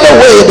any other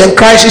way, then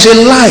Christ is a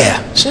liar.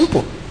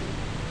 Simple.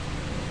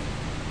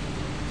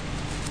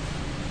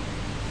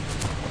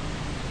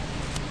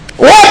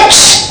 What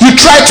you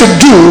try to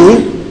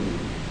do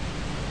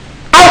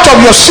out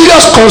of your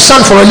serious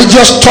concern for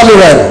religious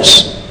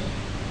tolerance,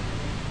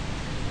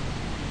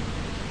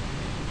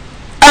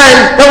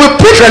 and when we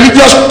put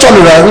religious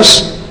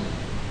tolerance,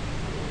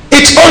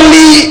 it's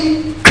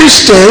only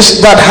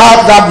Christians that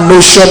have that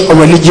notion of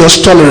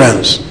religious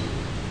tolerance.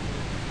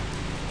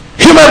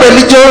 Human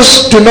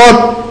religions do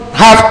not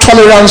have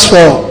tolerance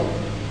for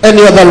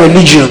any other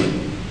religion.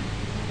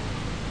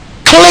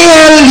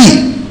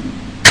 Clearly,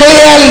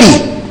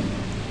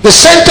 the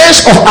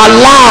sentence of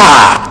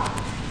Allah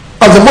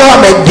of the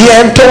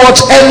Mohammedan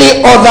towards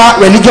any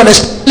other religion,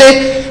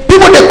 especially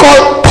people they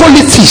call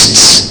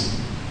polytheists,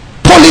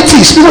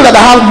 people that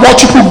have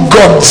multiple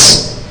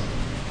gods,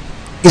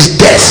 is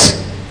death.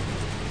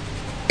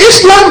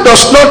 Islam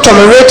does not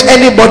tolerate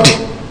anybody.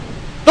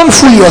 Don't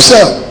fool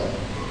yourself.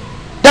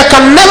 There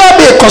can never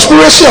be a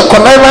conspiracy or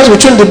connivance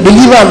between the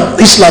believer and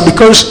Islam,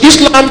 because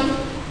Islam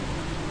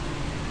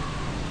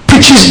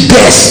preaches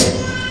death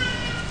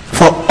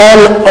for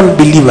all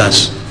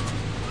unbelievers.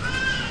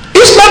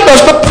 Islam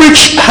does not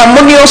preach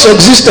harmonious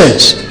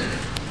existence.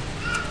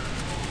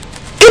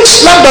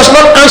 Islam does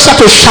not answer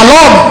to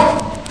shalom,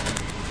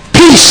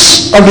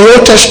 peace of the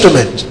Old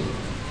Testament.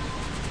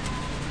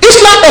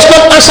 Islam does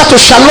not answer to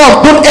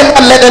shalom. Don't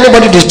ever let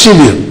anybody deceive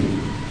you.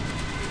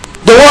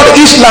 The word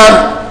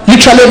Islam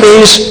literally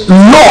means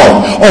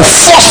law or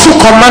forceful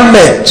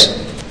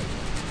commandment.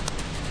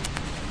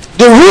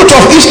 The root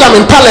of Islam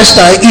in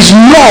Palestine is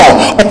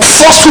law or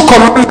forceful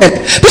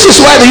commandment. This is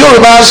why the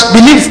Yorubas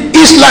believed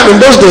Islam in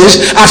those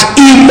days as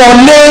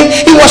Imole.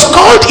 It was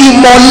called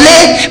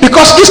Imole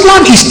because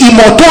Islam is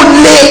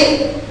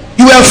Imotole.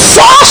 You were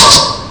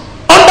forced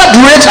under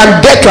duress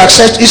and death to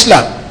accept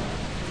Islam.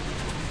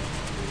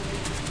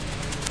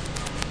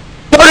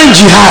 During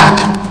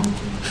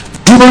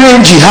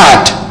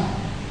jihad,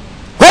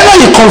 whether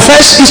you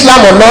confess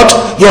Islam or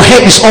not, your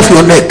head is off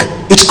your neck.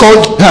 It's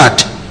called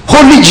jihad.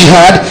 Holy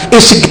jihad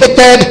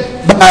instigated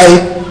by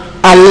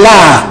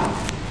Allah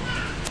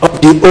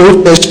of the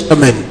Old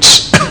Testament.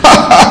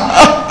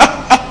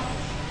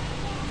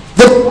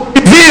 The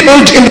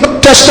revealed in the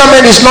Old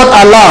Testament is not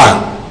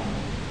Allah.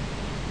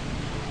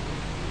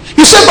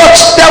 You say, but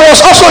there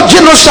was also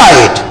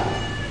genocide,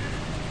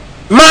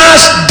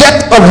 mass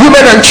death of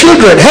women and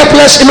children,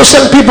 helpless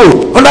innocent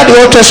people under the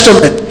Old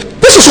Testament.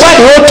 This is why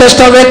the Old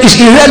Testament is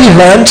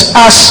irrelevant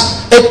as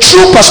a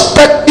true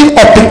perspective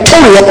or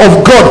pictorial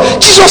of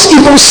God. Jesus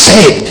even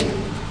said,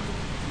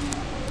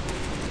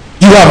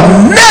 you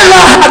have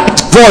never had it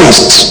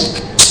voice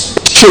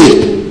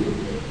shape.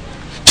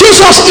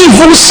 Jesus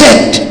even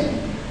said,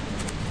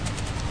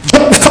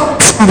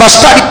 verse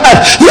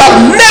 35, you have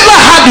never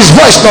heard his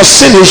voice nor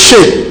seen his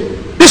shape.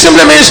 This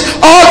simply means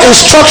all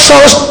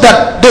instructions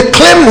that they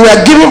claim were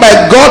given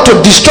by God to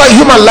destroy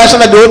human lives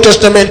under the Old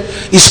Testament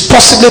is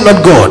possibly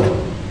not God.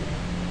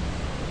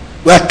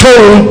 We are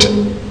told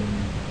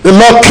the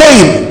Lord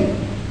came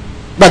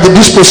by the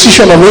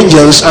disposition of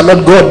angels and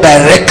not God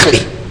directly.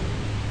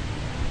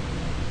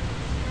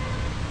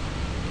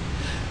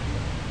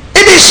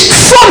 It is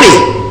funny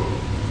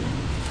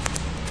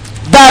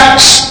that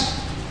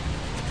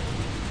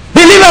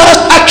believers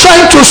are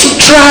trying to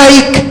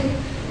strike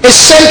a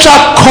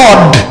central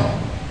chord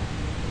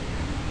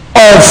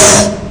of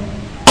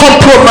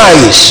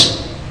compromise.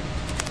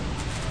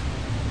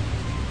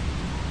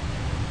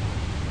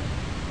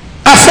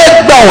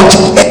 Affect doubt.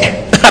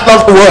 I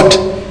love the word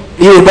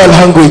in Yoruba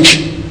language.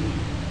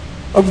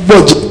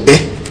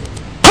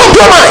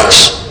 Compromise.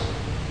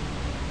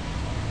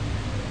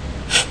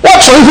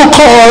 What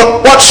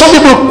some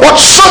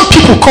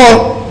people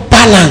call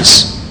balance.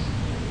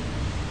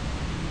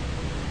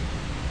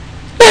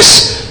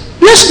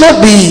 Let's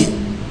not be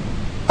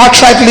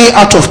outrightly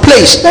out of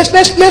place.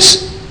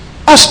 Let's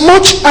as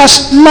much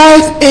as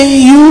life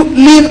in you,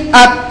 live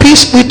at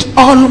peace with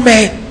all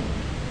men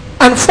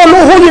and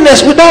follow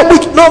holiness, without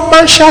which no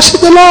man shall see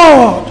the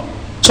Lord.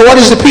 So what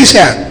is the peace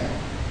here?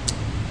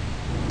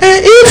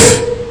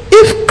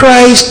 If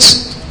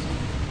Christ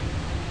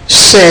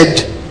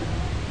said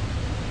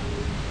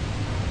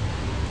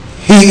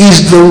he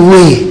is the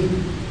way,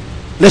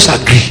 let's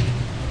agree.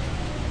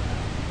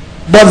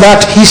 But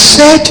that he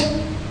said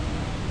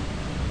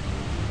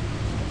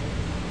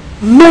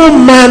no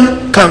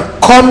man can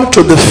come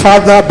to the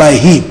Father by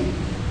him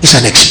is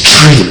an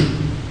extreme.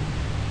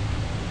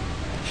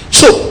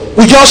 So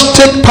we just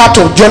take part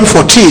of John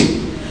 14.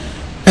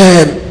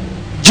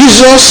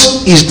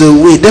 Jesus is the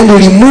way. Then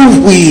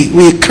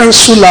we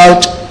cancel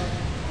out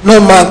no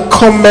man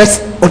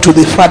cometh unto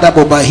the Father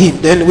but by him.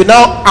 Then we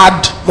now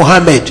add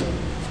Muhammad.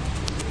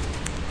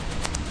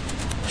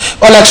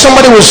 Or like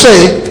somebody will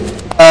say,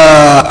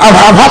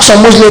 I've had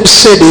some Muslims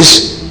say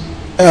this,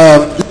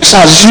 let's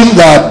assume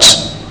that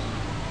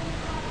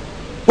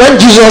when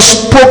Jesus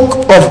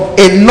spoke of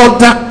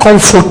another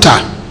comforter,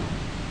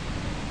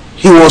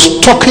 he was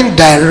talking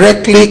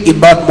directly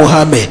about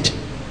Muhammad.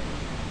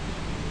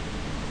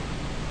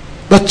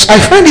 But I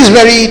find this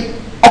very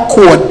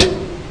awkward,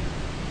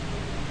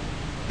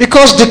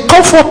 because the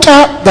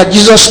comforter that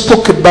Jesus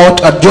spoke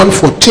about at John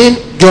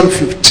 14, John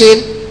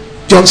 15,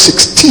 John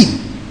 16,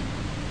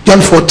 John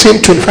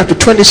 14, 25 to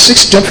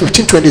 26, John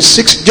 15,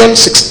 26, John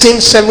 16,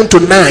 7 to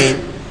 9,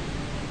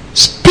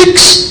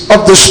 speaks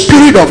of the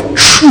Spirit of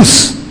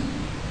truth,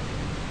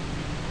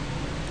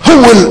 who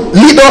will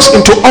lead us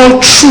into all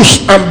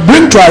truth and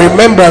bring to our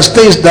remembrance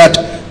things that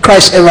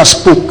Christ ever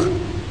spoke.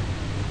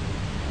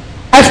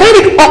 I find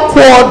it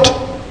awkward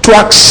to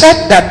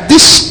accept that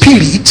this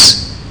Spirit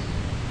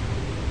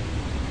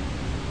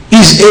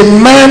is a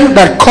man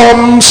that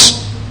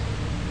comes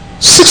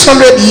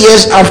 600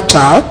 years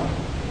after,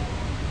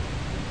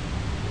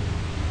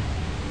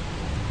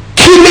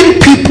 killing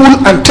people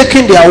and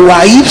taking their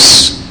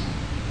wives.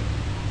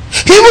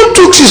 He even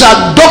took his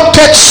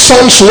adopted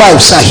son's wife,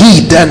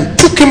 Sahid, and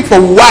took him for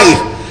wife.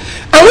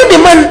 And when the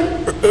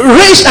man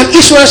raised an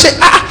issue and said,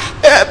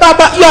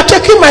 Baba, you are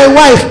taking my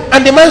wife.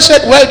 And the man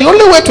said, well, the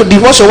only way to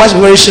divorce your wife is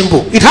very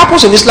simple. It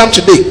happens in Islam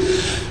today.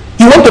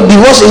 You want to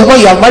divorce a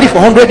woman you have married for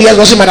 100 years,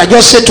 doesn't matter.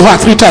 Just say to her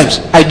 3 times,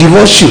 I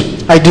divorce you,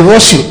 I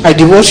divorce you, I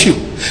divorce you.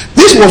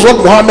 This was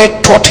what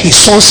Muhammad taught his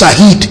son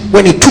Sahid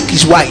when he took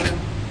his wife.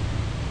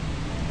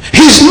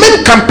 His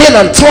main campaign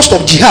and thrust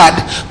of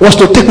jihad was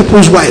to take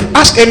people's wives.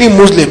 Ask any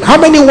Muslim, how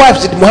many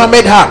wives did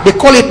Muhammad have? They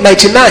call it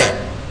 99.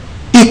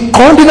 They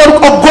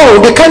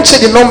can't say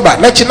the number.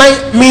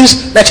 99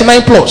 means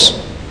 99 plus.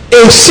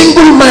 A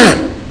single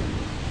man.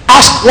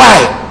 Ask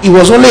why. He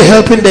was only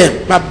helping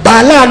them.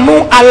 Allah,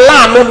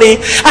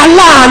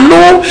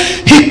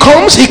 he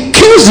comes, he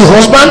kills the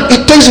husband, he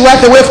takes the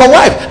wife away for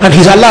wife, and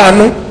he's Allah.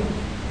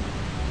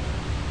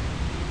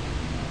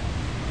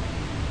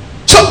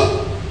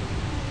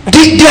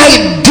 The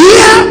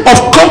idea of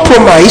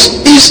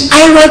compromise is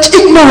irate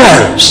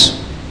ignorance.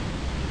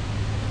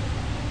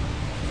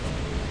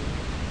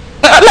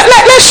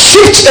 Let's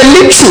shift a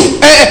little.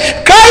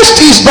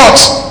 Christ is but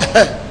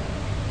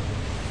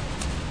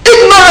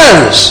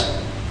ignorance.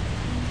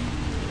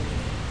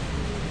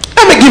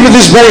 Let me give you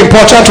this very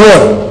important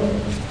one.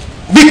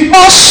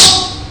 Because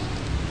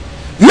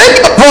many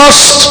of us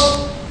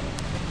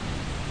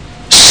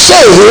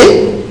say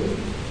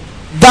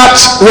that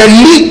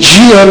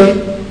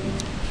religion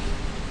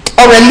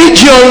or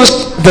religions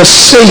the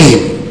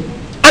same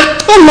and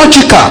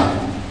illogical.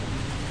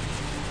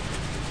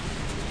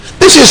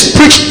 This is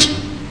preached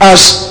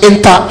as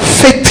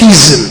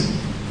interfaithism.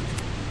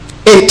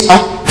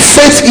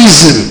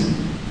 Interfaithism.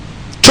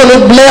 Tony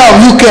Blair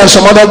of UK and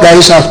some other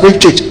guys have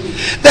preached it.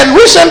 Then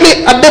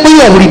recently,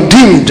 Adebayo of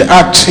Redeemed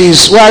at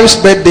his wife's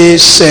birthday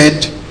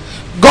said,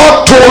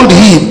 God told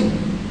him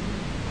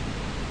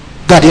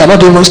that he had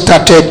not even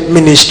started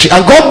ministry.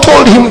 And God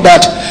told him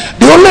that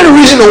the only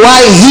reason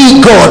why he,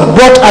 God,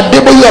 brought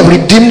Adeboye of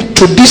Redeemed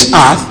to this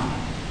earth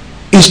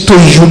is to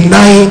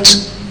unite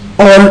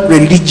all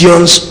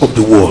religions of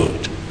the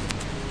world.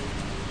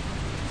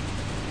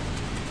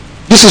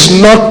 This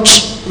is not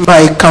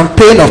my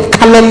campaign of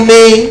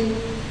calumny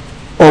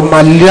or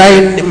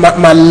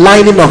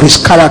maligning of his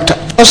character.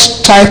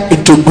 Just type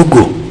into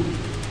Google,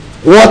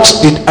 what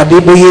did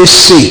Adeboye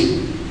say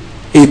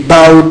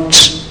about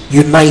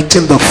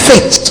uniting the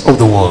faiths of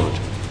the world?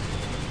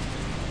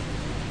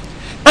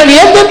 And he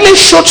evidently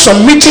showed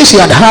some meetings he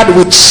had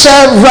with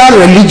several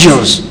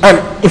religions. And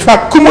in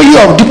fact, Kumuyi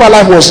of Deeper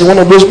Life was in one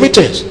of those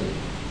meetings.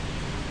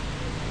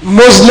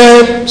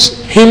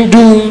 Muslims,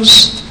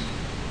 Hindus,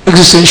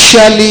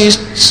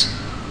 existentialists,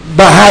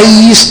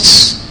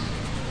 Baha'is,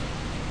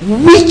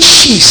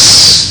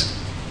 witches,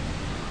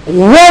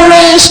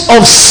 warriors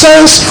of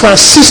San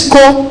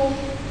Francisco,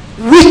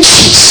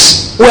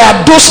 witches were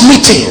at those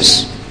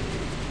meetings.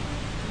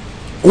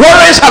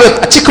 Warriors have a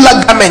particular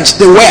garment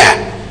they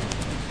wear.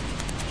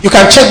 You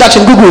can check that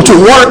in Google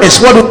too. Warriors,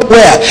 what do they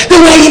wear? They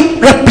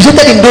were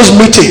represented in those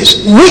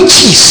meetings.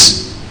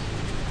 Witches.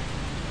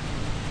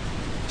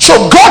 So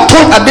God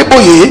told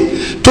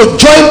Adeboye to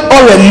join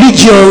all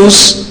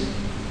religions,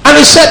 and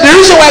he said the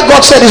reason why God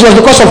said this was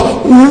because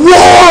of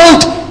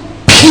world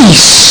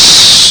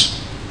peace.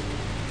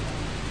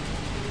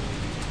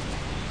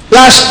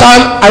 Last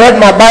time I read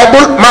my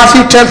Bible,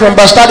 Matthew 10 from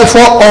verse 34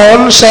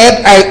 on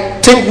said, I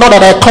think not that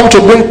I come to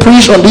bring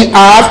peace on the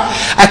earth,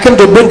 I came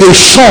to bring a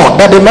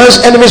sword, that the man's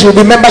enemies will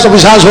be members of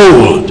his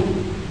household.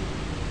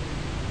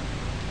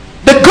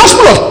 The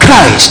gospel of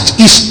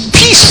Christ is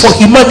peace for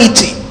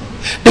humanity.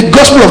 The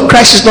gospel of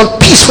Christ is not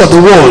peace for the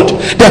world.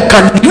 There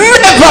can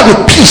never be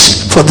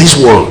peace for this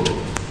world.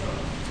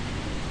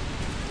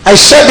 I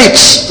said it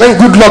when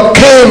Goodluck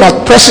came as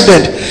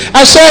president.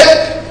 I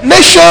said,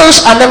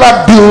 nations are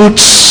never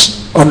built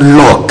on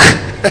luck.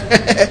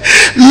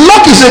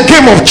 Luck is a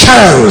game of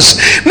chance.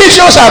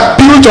 Nations are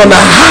built on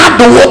hard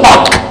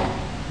work.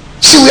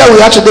 See where we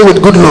are today with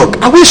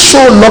Goodluck. Are we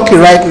so lucky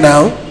right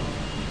now?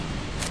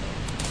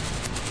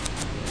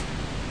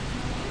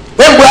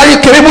 When Buhari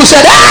Keribu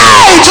said,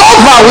 hey, it's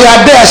over, we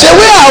are there. I said,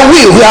 where are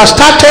we? We have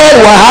started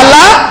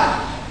Wahala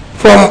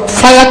from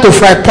fire to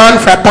fry pan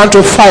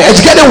to fire. It's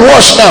getting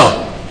worse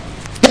now.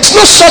 There's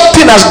no such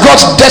thing as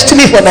God's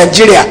destiny for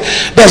Nigeria.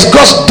 There's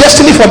God's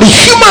destiny for the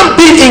human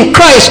being in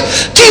Christ.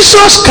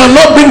 Jesus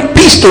cannot bring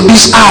peace to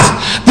this earth.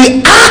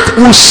 The earth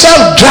will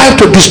self-drive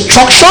to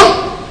destruction.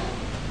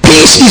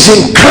 Peace is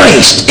in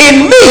Christ.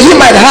 In me, he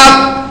might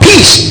have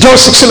peace. John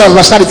 16 and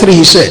verse 33,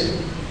 he said.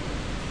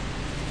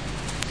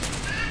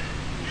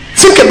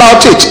 Think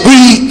about it.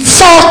 The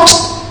thought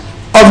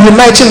of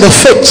uniting the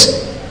faith.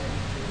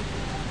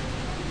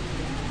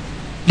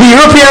 The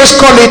Europeans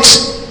call it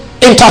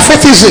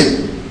interfaithism.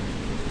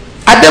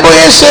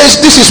 Adeboye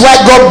says this is why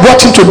God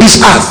brought him to this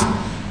earth,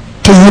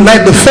 to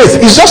unite the faith.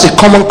 It's just a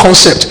common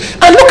concept.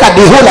 And look at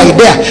the whole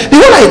idea. The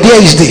whole idea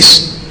is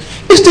this.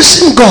 It's the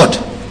same God.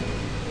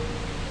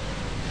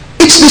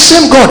 It's the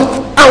same God.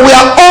 And we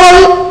are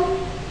all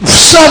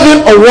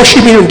serving or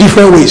worshiping in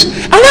different ways.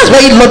 And that's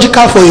very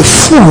logical for a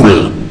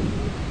fool.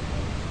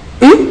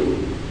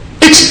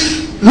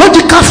 It's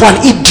logical for an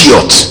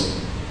idiot.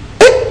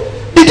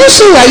 Did you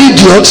say you are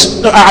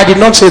idiots? No, I did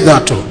not say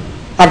that too.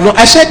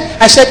 I said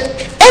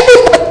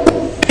anybody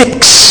who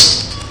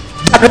thinks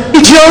that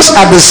religions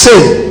are the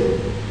same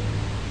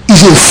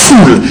is a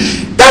fool.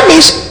 That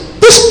means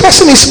this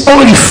person is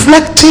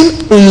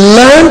unreflecting,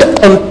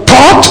 learned,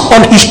 untaught,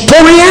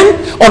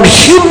 unhistorian,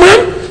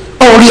 unhuman,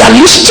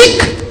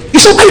 unrealistic. You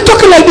say, why are you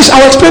talking like this?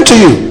 I'll explain to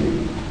you.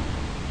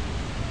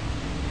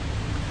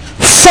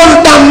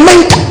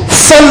 Fundamentally,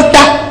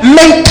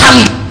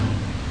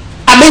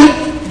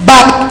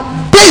 but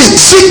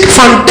basic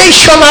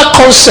foundational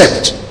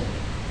concept.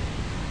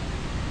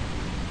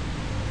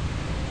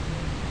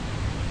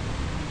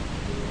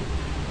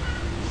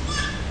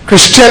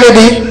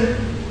 Christianity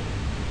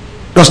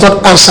does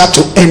not answer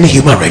to any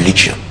human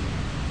religion.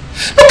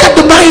 Look at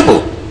the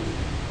Bible.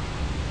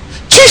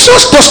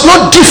 Jesus does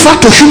not differ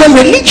to human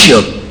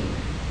religion.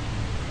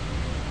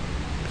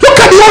 Look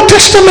at the Old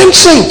Testament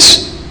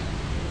saints.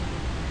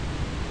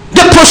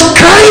 They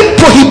proscribed,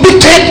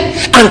 prohibited,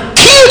 and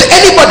killed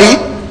anybody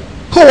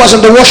who was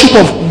in the worship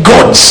of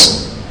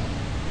gods.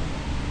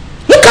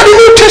 Look at the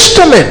New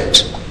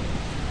Testament.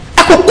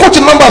 I could quote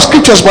a number of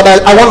scriptures, but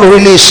I want to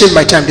really save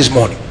my time this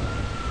morning.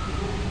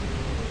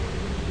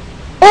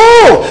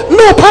 Oh,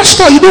 no,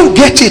 Pastor, you don't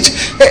get it.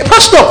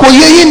 Pastor,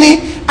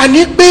 Koyeyini,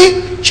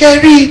 Anipe,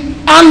 Cherry,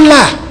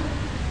 Allah.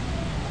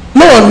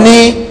 No,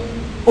 ni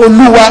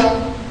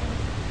Oluwa.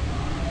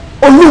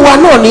 Oluwa,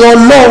 no, ni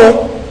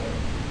Ọlọ́run.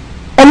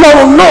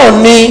 Ọlọ́run náà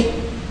ni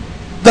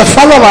the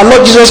Father of our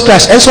Lord Jesus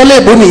Christ.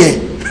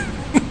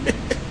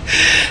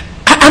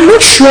 I'm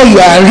not sure you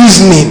are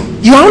reasoning.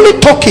 You are only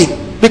talking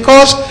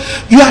because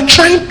you are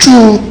trying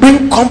to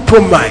bring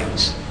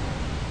compromise.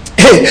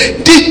 Hey,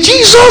 the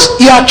Jesus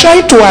you are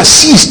trying to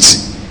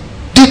assist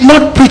did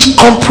not preach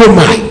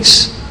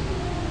compromise.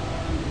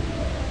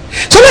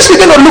 So let's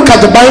begin to look at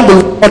the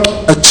Bible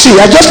and see.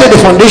 I just laid the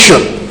foundation.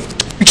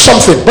 It's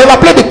something. Then I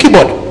play the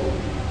keyboard.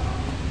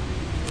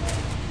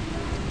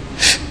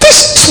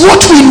 This is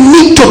what we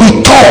need to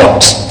be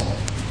taught,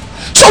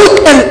 so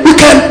we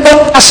can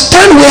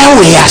understand where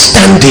we are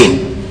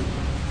standing.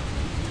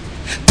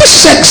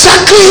 This is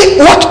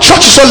exactly what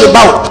church is all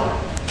about.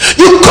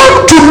 You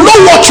come to know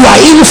what you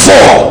are in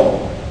for.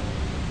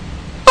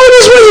 Oh,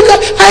 this way you can,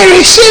 I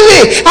receive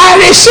it.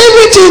 I receive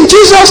it in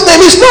Jesus'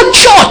 name. It's not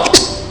church.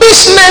 It's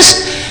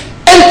business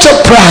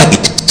enterprise.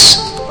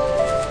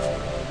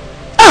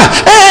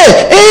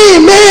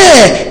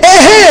 Amen.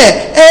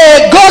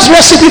 God's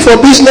recipe for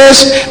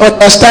business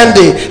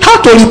understanding.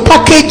 How to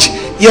repackage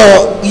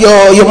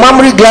your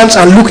mammary glands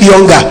and look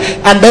younger,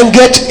 and then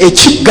get a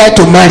cheap guy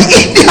to marry.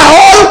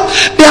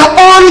 They are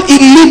all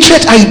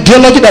illiterate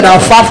ideology that are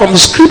far from the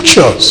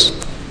scriptures.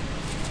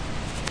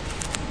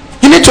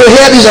 You need to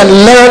hear this and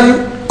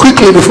learn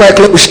quickly before I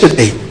close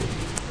today.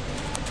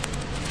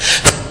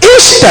 For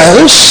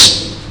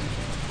instance,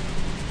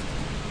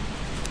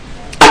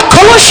 at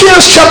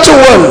Colossians chapter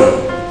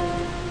 1,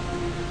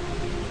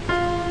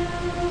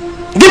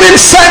 giving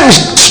thanks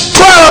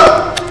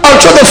 12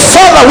 unto the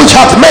Father which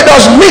hath made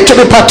us meet to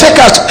be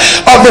partakers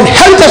of the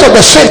inheritance of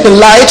the saints in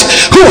light,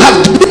 who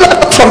hath delivered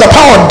us from the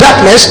power of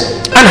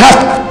darkness, and hath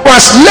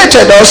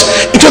translated us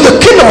into the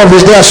kingdom of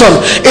his dear Son,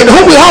 in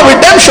whom we have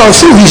redemption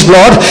through his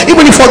blood,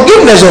 even the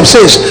forgiveness of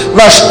sins.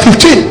 Verse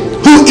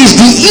 15, who is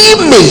the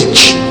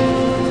image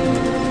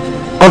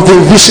of the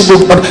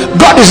invisible God.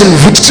 God is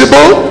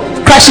invisible.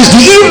 Christ is the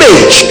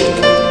image.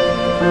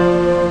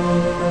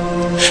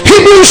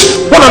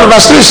 Hebrews 1 and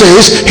verse 3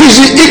 says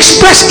he's the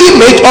express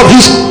image of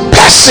his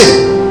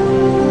person,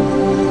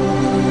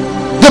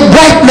 the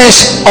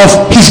brightness of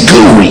his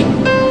glory.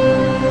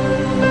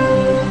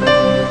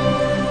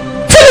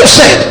 Philip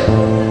said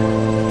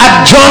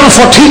at John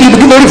 14, you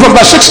begin to read from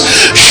verse 6,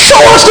 show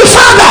us the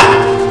Father,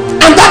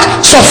 and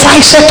that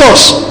sufficeth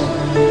us.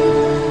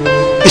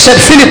 He said,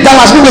 Philip, thou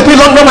hast been with me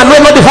long time and know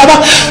not the Father.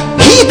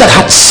 He that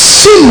hath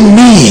seen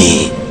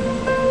me,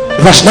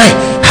 verse 9,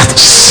 hath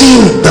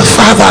seen the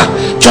Father.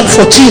 John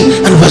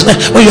 14 and verse 9,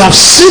 when you have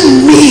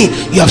seen me,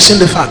 you have seen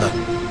the Father.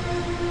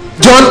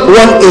 John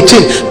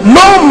 1:18,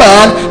 no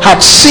man had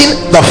seen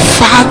the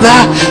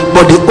Father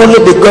but the only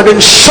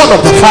begotten Son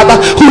of the Father,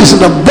 who is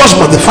in the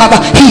bosom of the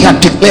Father, he had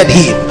declared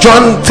him.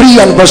 John 3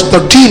 and verse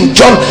 13,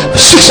 John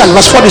 6 and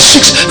verse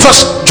 46,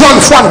 first John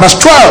 4 and verse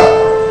 12.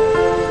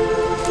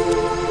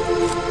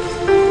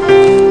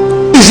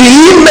 Is the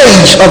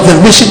image of the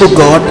invisible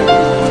God,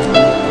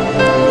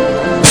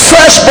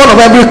 firstborn of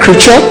every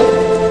creature.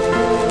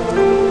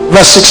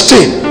 Verse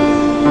 16,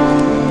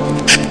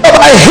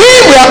 by him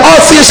were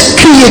all things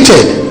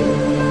created,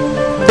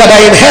 that are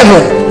in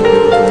heaven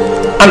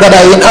and that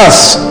are in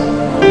earth,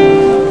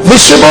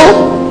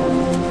 visible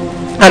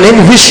and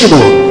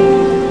invisible,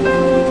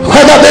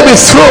 whether they be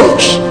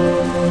thrones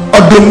or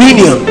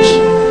dominions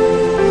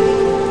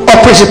or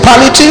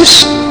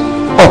principalities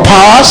or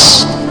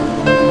powers.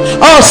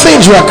 All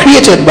things were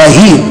created by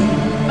him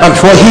and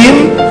for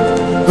him.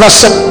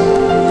 Verse 7,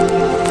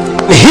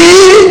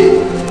 he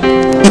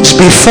is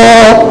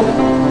before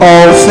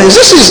all things.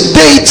 This is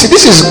deity.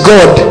 This is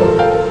God.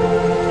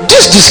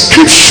 This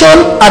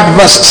description at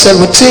verse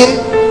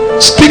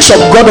 17 speaks of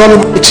God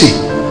Almighty.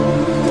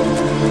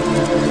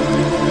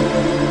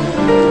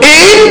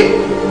 In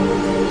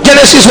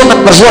Genesis 1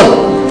 and verse 1,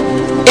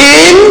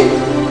 in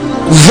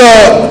the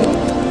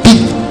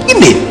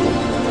beginning,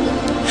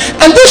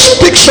 and this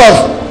speaks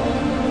of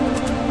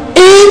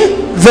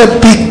in the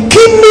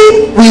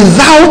beginning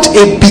without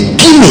a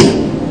beginning,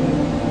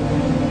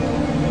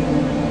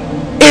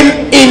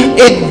 in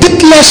a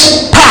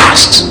dateless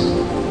past,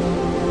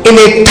 in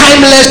a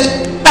timeless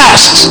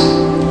past,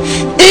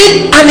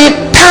 in an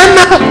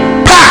eternal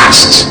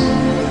past,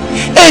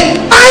 a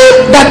time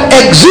that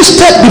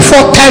existed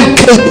before time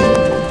came,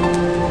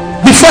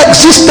 before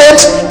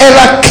existence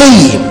ever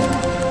came,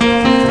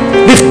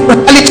 before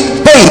reality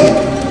came.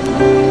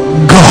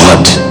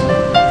 God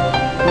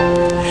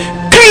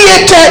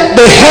created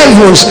the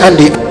heavens and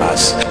the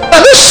earth.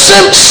 And this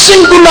same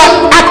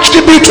singular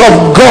attribute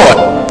of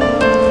God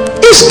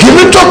is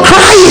given to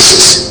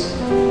Christ,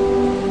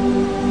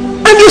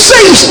 and you say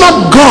it's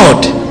not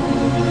God.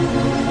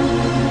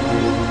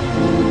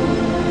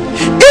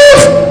 If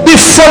the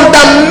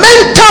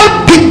fundamental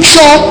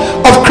picture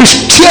of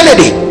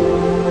Christianity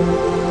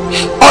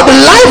or the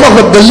life of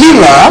a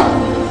believer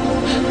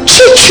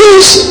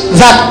teaches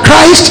that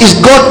Christ is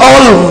God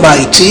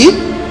Almighty,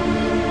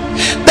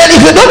 then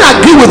if you don't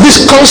agree with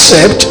this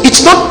concept,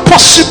 it's not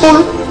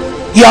possible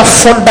you are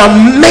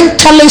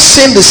fundamentally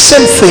saying the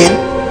same thing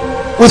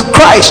with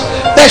Christ.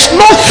 There's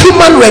no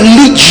human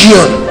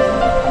religion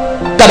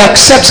that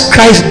accepts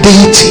Christ's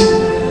deity.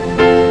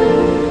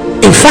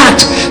 In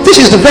fact, this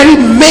is the very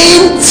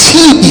main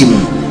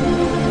theme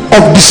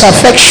of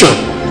disaffection.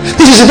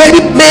 This is the very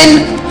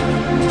main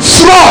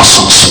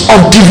thrust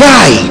of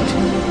divide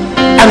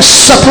and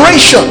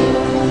separation.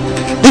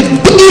 The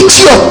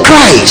deity of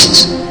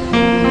Christ.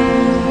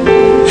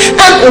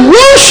 And And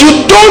once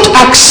you don't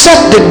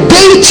accept the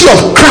deity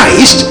of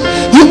Christ,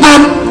 you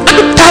are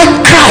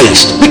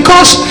anti-Christ,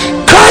 because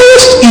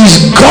Christ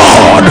is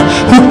God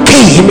who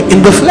came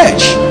in the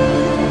flesh.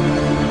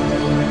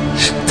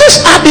 These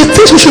are the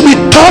things we should be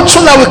taught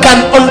so that we can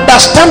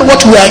understand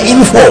what we are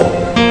in for.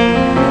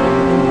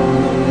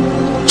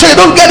 So you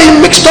don't get it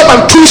mixed up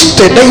and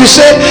twisted. Then you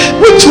say,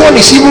 which one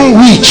is even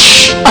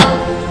which?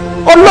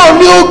 Ọlọ́run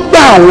ni ó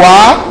gbà wá.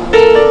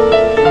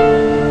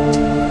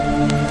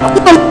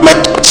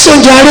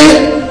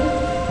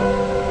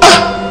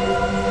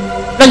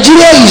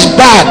 Nigeria is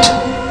bad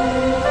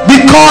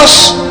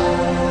because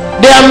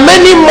there are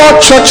many more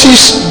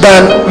churches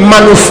than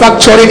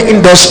manufacturing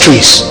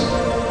industries.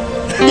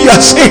 You are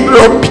saying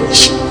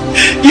rubbish.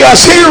 You are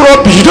saying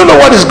rubbish. You don't know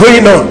what is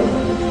going on.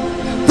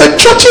 The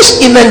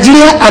churches in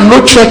Nigeria are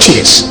no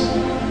churches.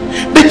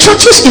 The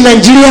churches in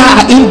Nigeria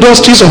are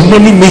industries of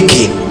money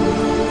making.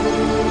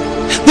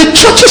 The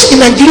churches in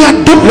Nigeria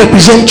don't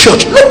represent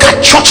church. Look at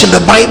church in the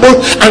Bible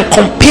and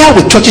compare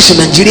with churches in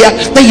Nigeria.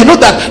 Then you know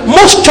that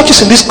most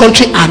churches in this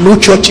country are no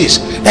churches.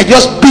 They're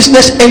just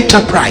business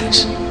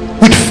enterprise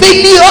with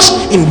failures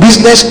in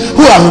business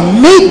who have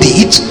made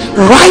it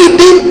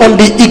riding on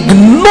the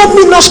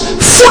ignominious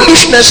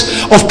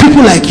foolishness of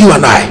people like you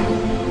and I.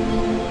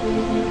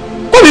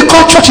 What we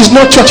call church is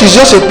not church. It's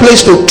just a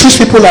place to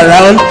twist people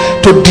around,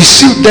 to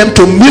deceive them,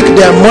 to make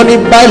their money,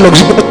 buy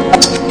luxury,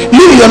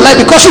 live your life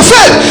because you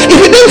failed.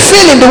 If you didn't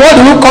fail in the world,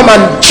 you will come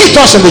and cheat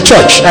us in the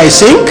church. I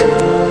think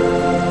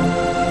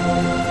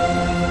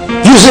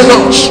using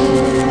us.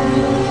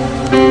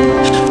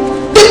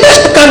 The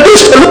best you can do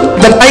is to look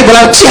at the Bible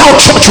and see how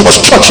church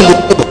was church in the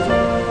Bible,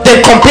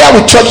 then compare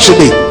with church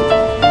today.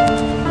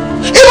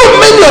 Even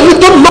many of you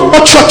don't know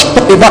what church is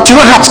about. You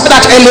know, I said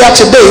that earlier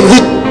today.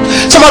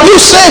 Some of you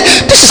say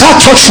this is how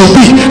church should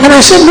be, and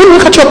I say, no,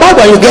 look at your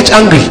Bible and you get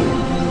angry.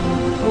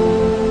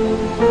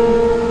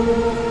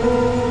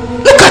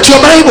 Your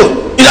Bible,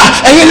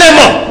 and you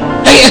know,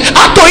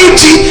 after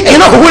eating, and you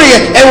know,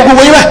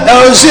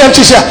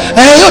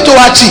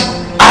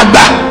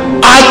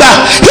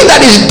 he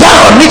that is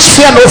down needs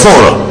fear no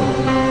fall.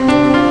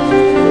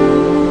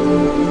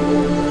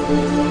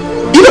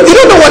 You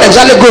don't know what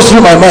exactly goes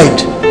through my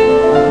mind.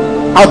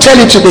 I'll tell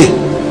you today.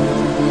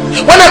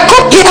 When I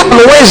come here on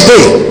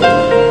Wednesday,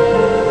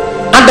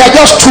 and there are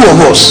just two of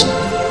us.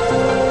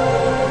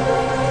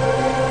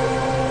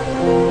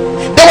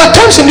 There were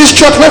times in this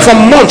church where for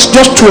months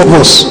just two of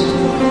us.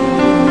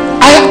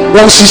 I have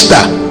one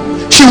sister.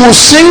 She will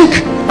sing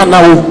and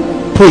I will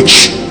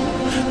preach.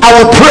 I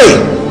will pray.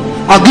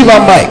 I'll give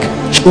her mic.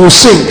 She will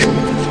sing.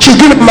 She'll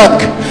give me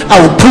mic. I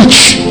will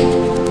preach.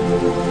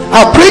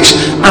 I'll preach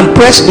and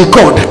press the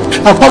chord.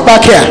 I'll come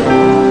back here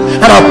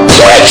and I'll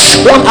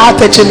preach 1 hour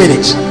 30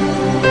 minutes.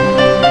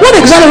 What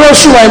exactly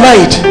runs through my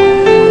mind?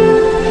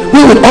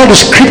 We with all the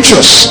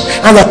scriptures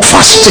and the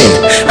fasting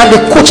and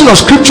the quoting of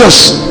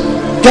scriptures.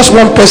 Just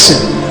one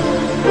person.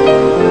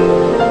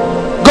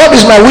 God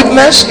is my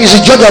witness. He's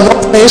the judge of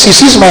all things. He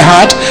sees my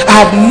heart.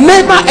 I have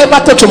never ever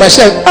thought to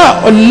myself,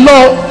 oh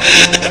Lord,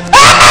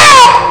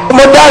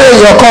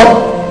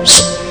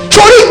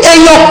 sorry,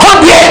 in your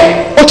come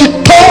here, but it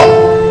told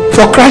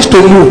for Christ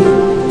to move.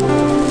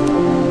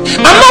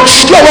 I'm not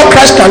sure what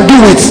Christ can do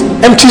with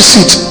empty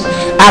seats.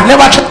 I've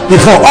never tried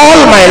before all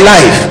my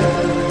life.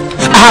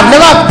 I have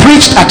never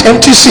preached at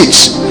empty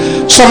seats.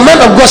 Some men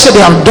of God said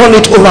they have done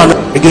it over and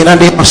over again, and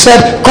they have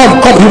said, come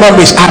human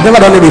beings. I have never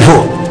done it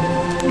before.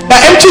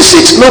 But empty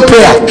seats, no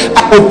prayer.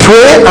 I will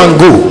pray and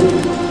go.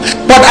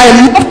 But I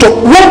love to,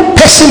 one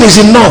person is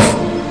enough.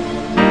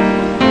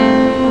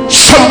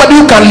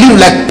 Somebody who can live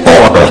like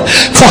Paul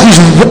for his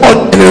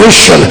world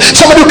generation.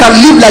 Somebody who can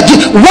live like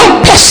Jesus.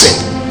 One person.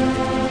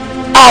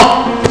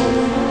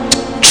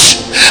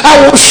 I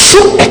will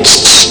shoot it.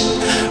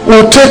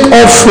 Will take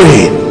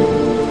offering.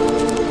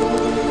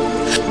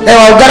 And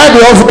I'll gather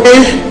the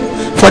offering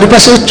for the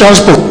person's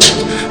transport,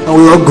 and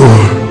we all go.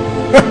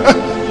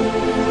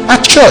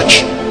 At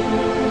church,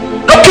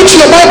 look into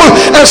your Bible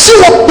and see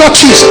what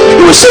church is.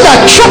 You will see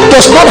that church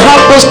does not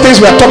have those things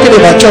we are talking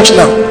about church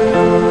now.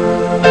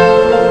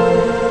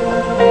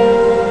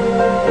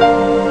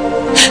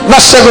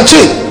 Verse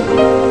 17.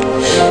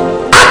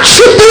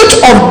 Attribute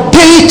of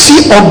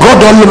deity of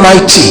God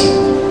Almighty.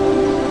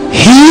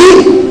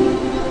 He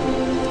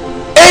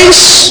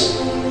is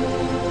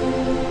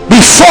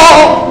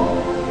before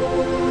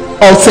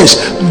all things.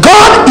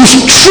 God is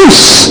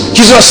truth.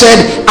 Jesus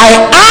said, I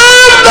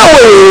am the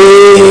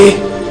way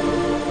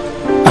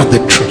and the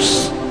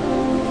truth.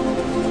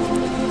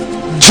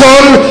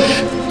 John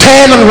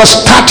 10 and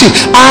verse 30.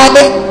 I and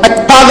my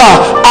Father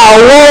are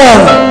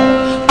one.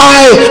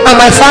 I and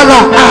my Father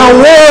are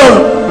one.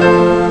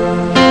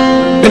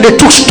 And they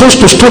took stones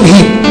to stone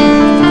him.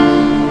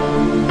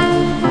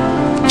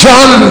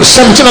 John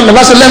 17 and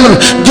verse 11.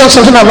 John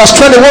 17 and verse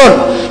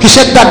 21. He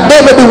said that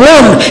they may be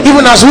one,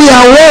 even as we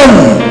are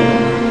one.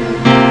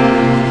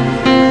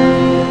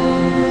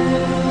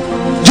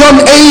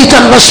 John 8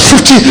 and verse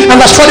 50 and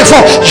verse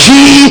 44.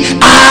 Ye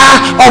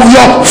are of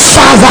your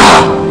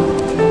Father.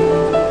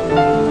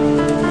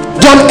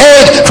 John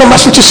 8 from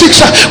verse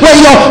 56, when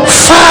your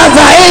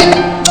father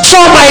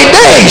saw my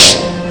days.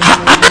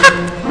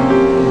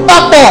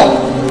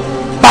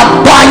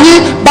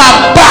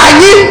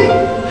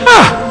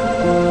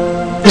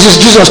 This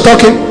is Jesus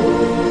talking.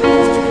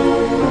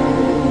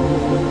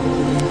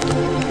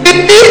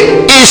 It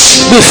is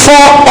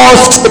before all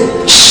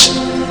things.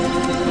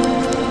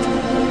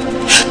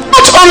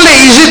 Not only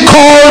is it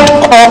called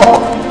or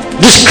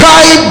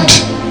described,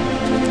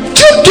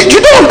 you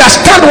don't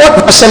understand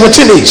what verse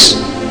 17 is.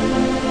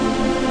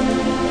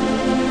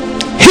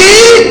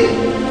 He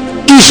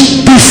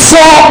is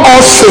before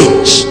all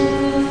things.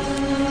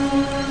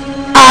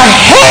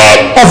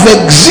 Ahead of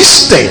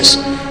existence,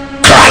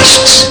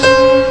 Christ.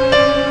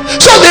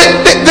 So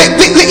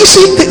you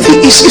see,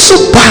 it's so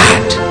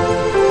bad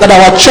that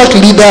our church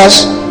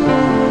leaders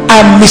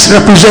are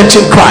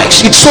misrepresenting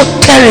Christ. It's so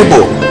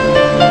terrible.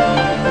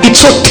 It's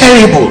so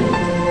terrible.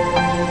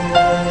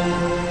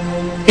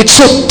 It's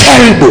so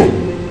terrible.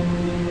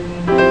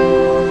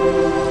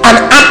 An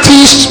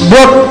artist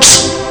brought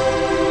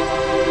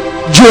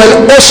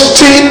Joel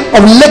Osteen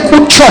of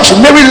Lakewood Church,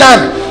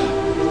 Maryland.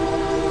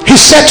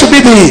 He's said to be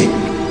the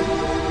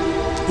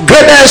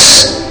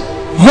greatest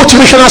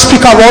motivational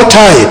speaker of all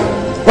time,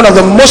 one of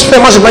the most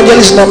famous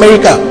evangelists in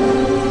America.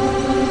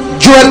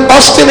 Joel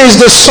Osteen is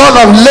the son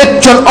of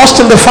late John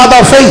Osteen, the father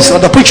of faith, or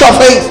the preacher of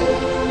faith,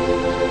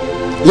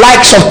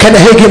 likes of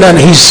Kenneth Hagin and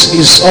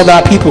his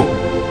other people.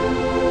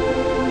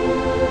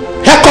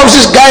 Here comes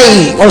this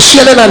guy on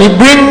CNN and he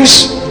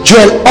brings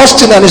Joel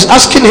Osteen and is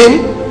asking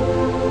him,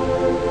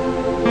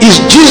 is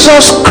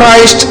Jesus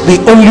Christ the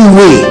only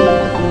way?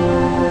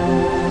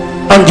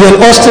 And Joel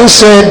Osteen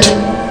said,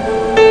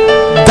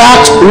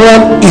 that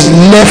one is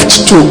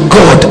left to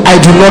God. I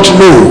do not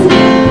know.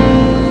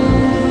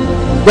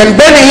 When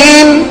Benny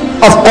Hinn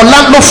of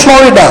Orlando,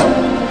 Florida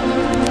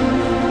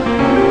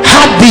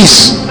heard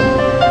this,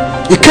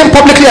 he came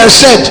publicly and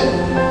said,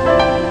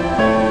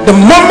 the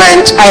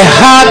moment I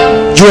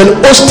heard Joel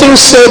Osteen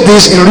say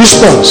this in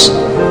response,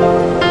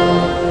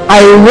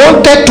 I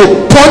wanted to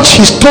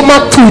punch his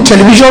stomach through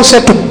television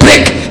set to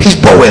break his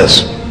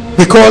bowels,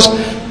 because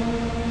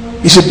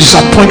it's a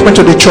disappointment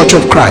to the Church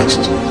of Christ.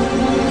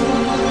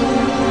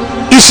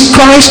 Is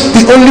Christ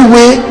the only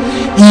way?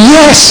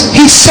 Yes,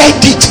 he said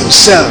it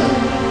himself.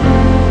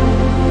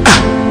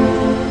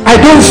 I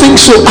don't think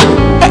so.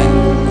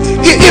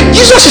 If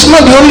Jesus is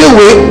not the only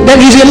way,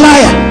 then he's a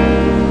liar.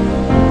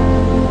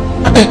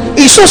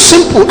 It's so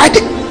simple.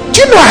 Do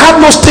you know I have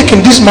no stake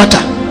in this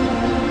matter?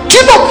 Do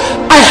you know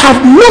I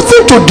have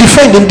nothing to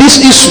defend in this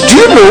issue? Do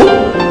you know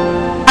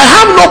I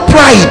have no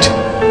pride?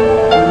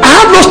 I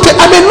have no stake.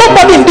 I mean,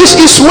 nobody in this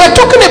issue. We're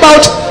talking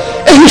about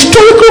a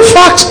historical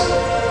fact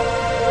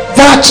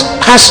that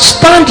has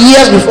spanned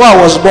years before I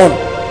was born.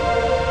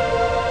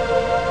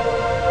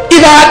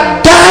 If I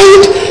had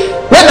died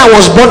when I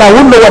was born, I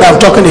wouldn't know what I'm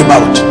talking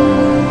about.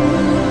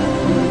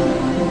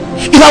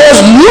 If I was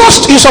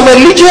lost in some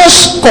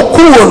religious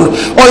cocoon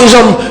or in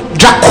some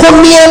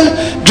draconian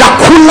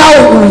Dracula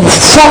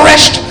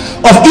forest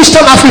of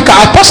Eastern Africa,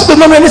 I possibly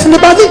don't know anything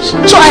about this.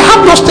 So I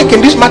have no stake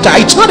in this matter.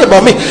 It's not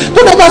about me.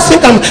 Don't ever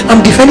think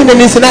I'm defending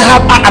anything.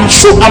 I'm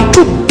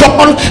too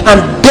dull and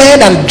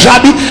dead and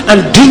drabby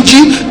and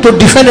dingy to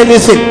defend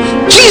anything.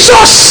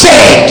 Jesus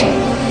said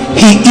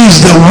he is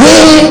the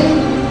way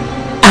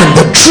and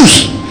the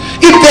truth.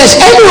 If there's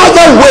any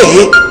other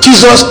way,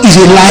 Jesus is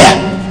a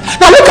liar.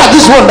 Now look at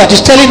this one that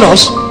is telling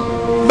us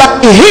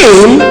that in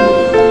him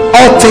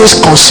all things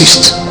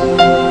consist.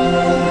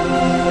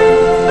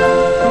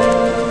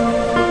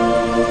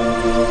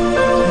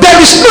 There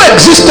is no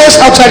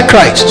existence outside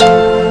Christ.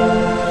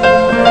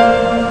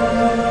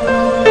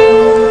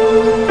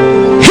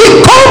 He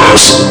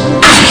comes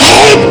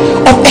ahead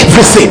of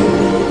everything.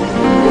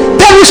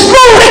 There is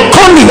no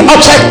reckoning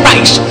outside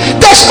Christ.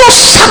 There's no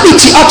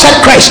sanity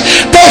outside Christ.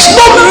 There's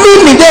no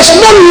meaning. There's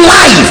no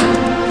life.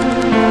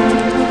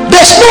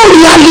 There's no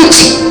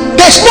reality.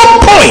 There's no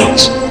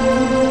point.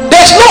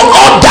 There's no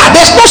order.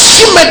 There's no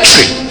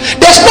symmetry.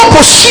 There's no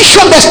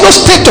position. There's no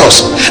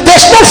status.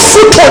 There's no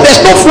foothold.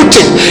 There's no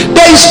footing.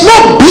 There is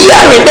no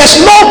bearing. There's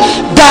no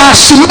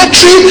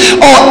symmetry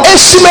or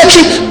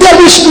asymmetry. There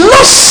is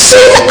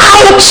nothing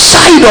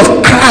outside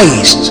of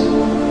Christ.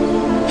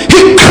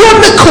 He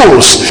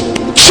chronicles,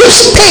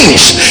 keeps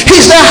pace.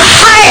 He's the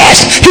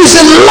highest. He's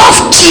the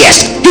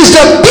loftiest. He's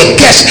the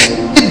biggest,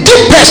 the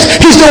deepest.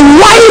 He's the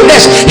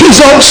widest. He's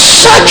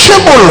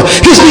unsearchable.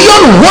 He's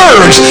beyond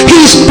words.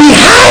 He's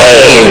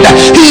behind.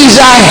 He's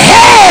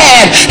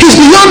ahead. He's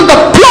beyond the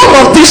plumb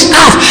of this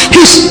earth.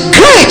 He's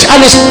great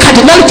and his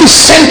cardinality is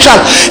central.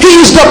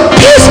 He is the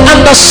pith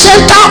and the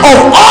center of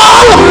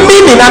all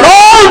meaning and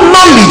all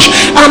knowledge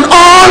and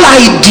all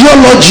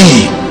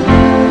ideology.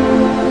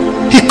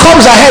 He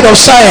comes ahead of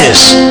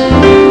science.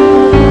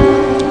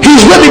 He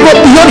is way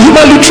beyond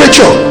human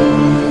literature.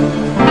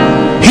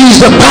 He is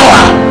the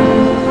power.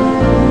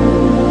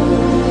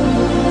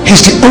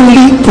 He's the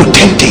only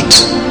potentate.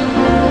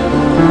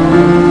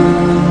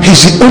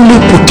 He's the only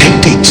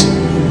potentate.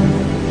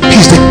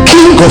 He's the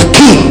King of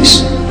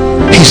kings.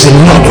 He's the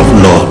Lord of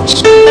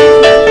lords.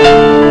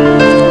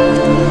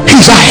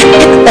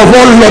 of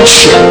all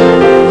lordship.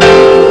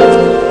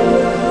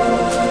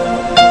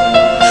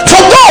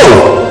 For though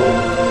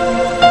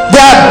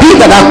there be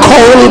that are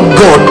called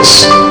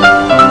gods,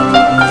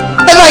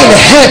 either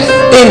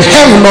in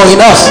heaven or in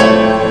earth,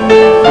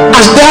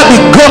 as there be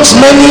gods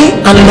many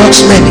and lords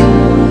many,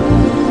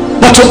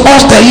 but to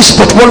us there is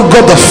but one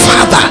God, the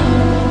Father,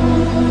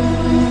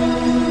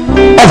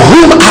 of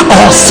whom are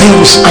all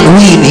things, and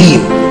we in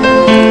him,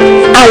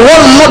 and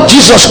one Lord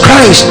Jesus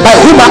Christ, by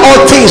whom are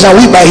all things, and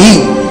we by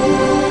him.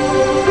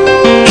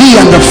 He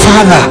and the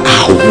Father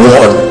are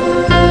one.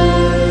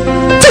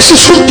 This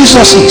is who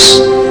Jesus is.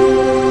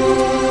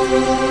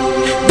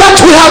 That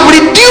we have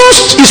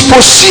reduced his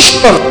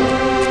position,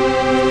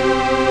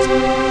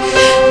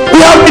 we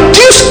have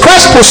reduced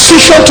Christ's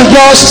position to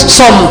just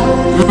some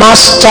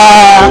master,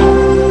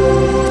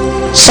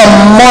 some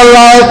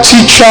moral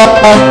teacher,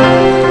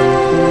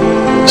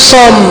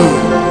 some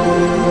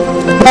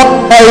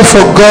boy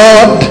for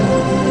God.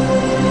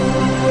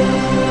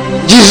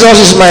 Jesus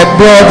is my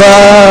brother,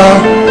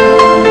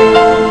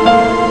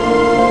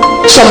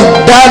 some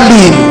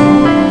darling,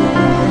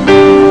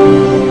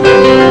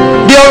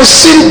 the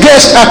unseen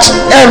guest at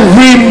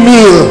every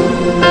meal,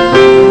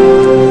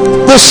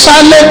 the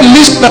silent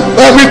listener of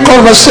every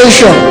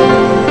conversation,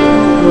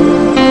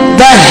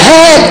 the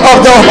head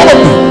of the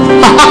home.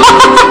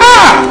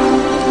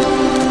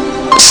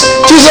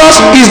 Jesus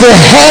is the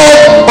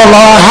head of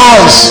our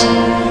house.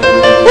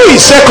 Who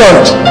is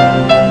second?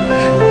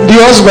 The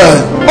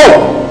husband. Oh,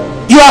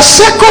 you are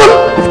second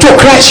to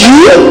Christ.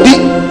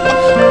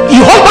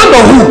 You husband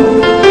of who?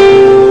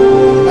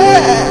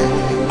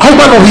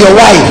 Husband of your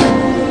wife.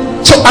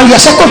 So, and you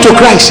are second to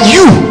Christ.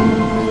 You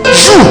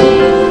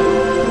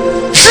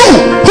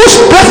whose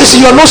breath is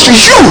in your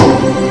nostrils.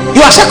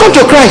 You are second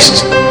to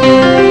Christ.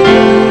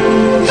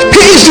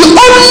 He is the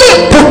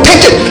only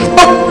potential.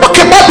 But talk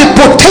about the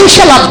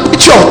potential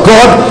ability of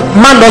God,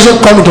 man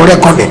doesn't come into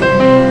reckoning.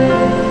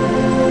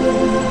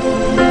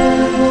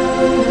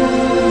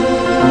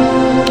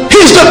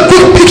 He's the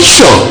big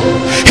picture,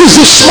 he's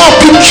the small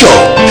picture,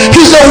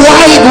 he's the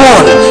wide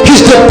one,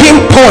 he's the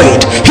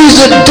pinpoint, he's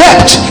the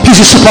depth,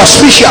 he's the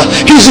superficial,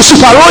 he's the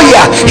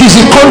superoia, he's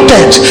the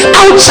content.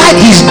 Outside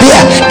he's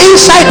there,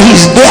 inside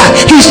he's there,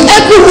 he's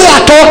everywhere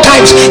at all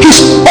times.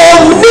 He's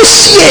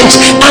omniscient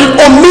and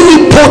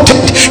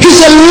omnipotent. He's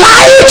the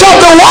light of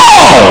the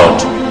world.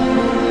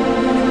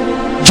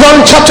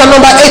 John chapter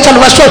number 8 and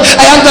verse 12.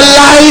 I am the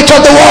light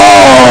of the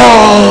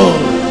world.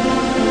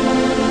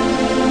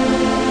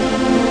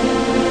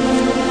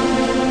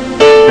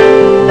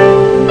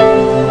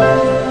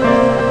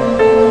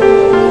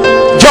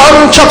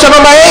 John chapter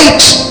number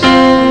 8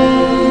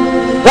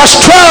 verse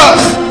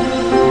 12.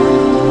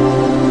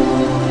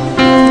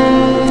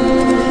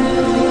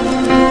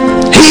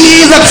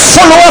 He that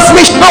followeth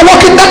me shall not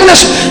walk in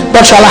darkness,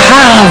 but shall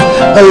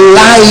have the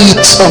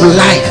light of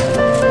life.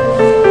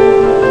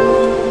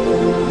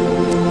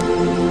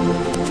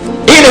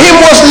 In him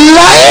was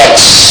light.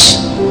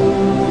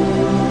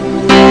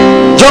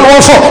 John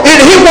 1:4. In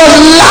him was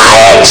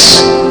light.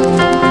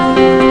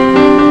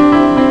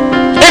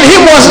 In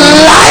him was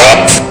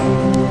life.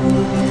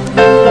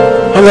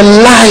 And the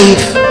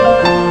life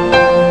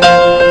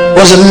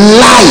was the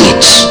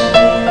light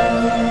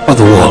of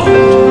the world.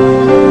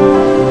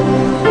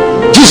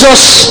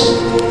 Jesus,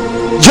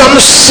 John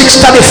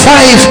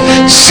 6:35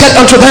 said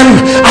unto them,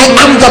 I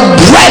am the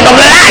bread of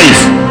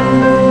life.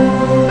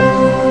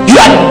 You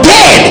are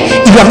dead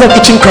if you have not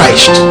eaten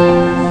Christ.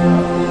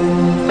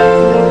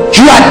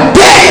 You are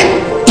dead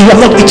if you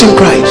have not eaten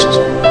Christ.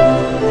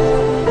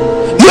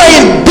 You are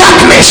in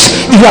darkness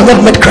if you have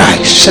not met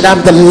Christ. He said, I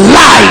am the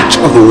light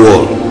of the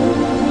world.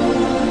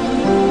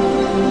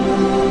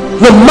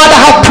 No matter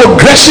how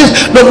progressive,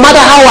 no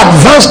matter how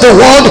advanced the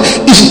world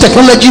is in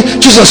technology,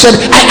 Jesus said,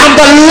 I am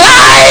the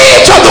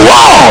light of the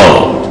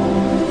world.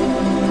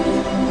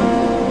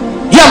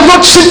 You have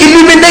not seen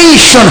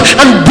illumination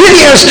and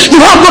brilliance. You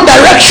have no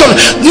direction.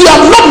 You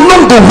have not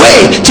known the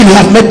way till you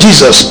have met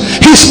Jesus.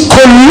 He's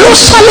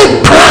colossally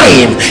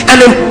prime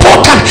and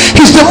important.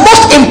 He's the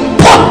most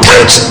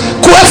important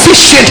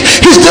coefficient.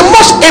 He's the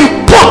most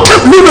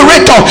important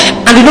numerator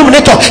and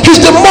denominator. He's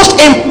the most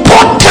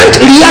important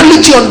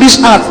reality on this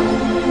earth.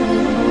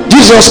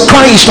 Jesus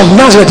Christ of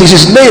Nazareth is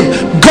his name.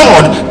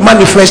 God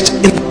manifests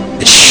in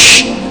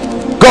flesh.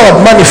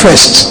 God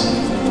manifests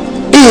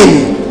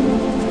in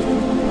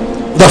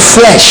the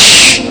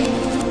flesh.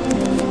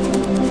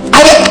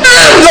 I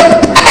am the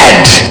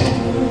bread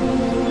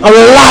of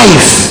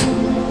life.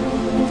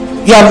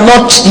 You have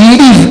not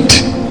lived.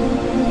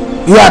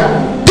 You are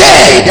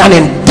dead and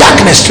in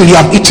darkness till you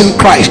have eaten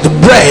Christ, the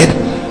bread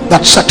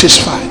that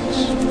satisfies.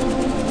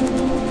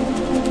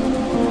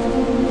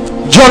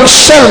 John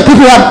 7,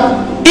 people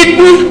have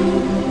eaten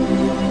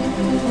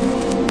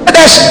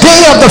the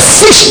day of the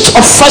feast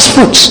of first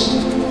fruits,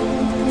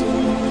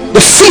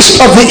 the feast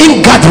of the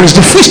ingatherings,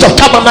 the feast of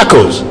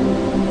tabernacles.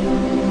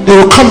 They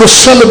will come to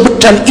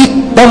celebrate and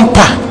eat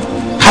bumper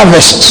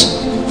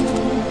harvests.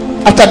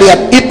 After they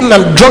had eaten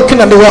and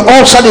drunken and they were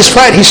all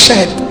satisfied, he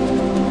said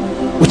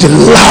with a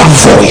loud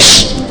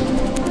voice,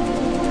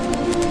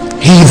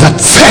 He that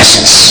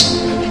thirsts,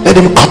 let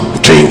him come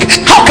drink.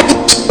 How can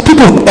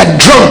people who are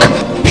drunk?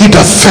 He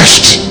that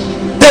thirsts.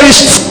 There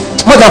is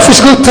more than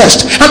physical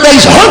thirst, and there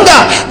is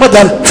hunger more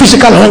than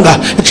physical hunger.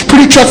 It's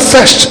spiritual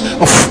thirst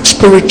of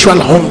spiritual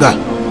hunger.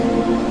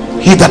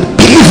 He that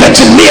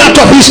believeth in me, out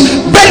of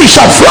his belly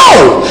shall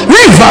flow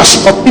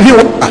rivers of living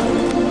water.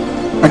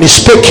 And he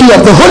spake he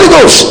of the Holy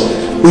Ghost,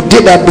 who they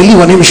that believe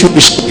on him should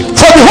be saved.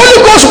 For the Holy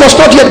Ghost was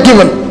not yet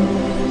given,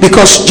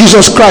 because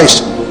Jesus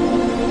Christ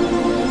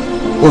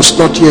was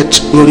not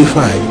yet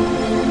glorified.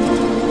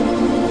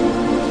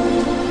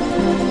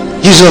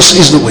 Jesus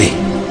is the way,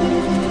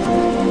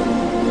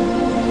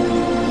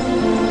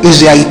 is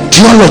the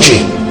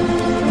ideology.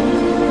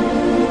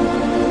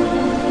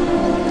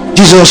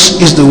 Jesus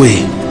is the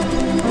way.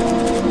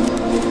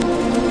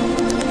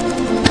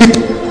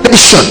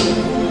 Preparation.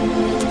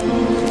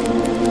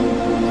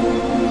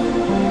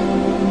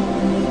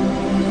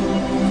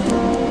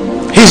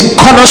 His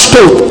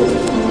cornerstone.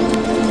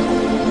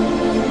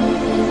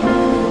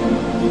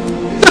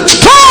 The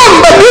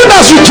stone the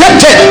builders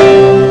rejected,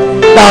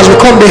 that has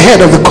become the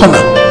head of the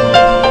corner.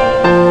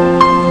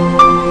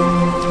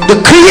 The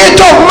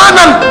creator of man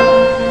and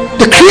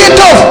the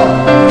creator of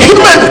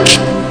human,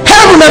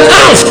 heaven and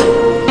earth,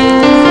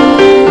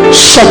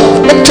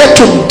 subjected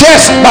to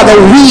death by the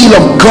will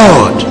of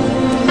God.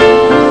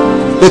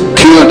 They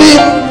killed him,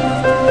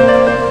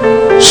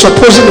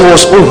 supposing it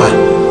was over,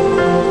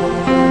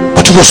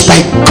 but it was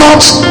by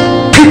God's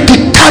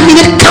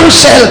predetermined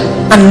counsel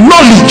and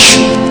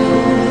knowledge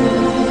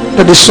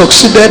that they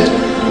succeeded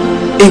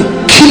in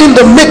killing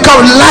the maker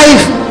of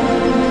life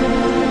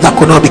that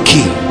could not be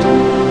killed.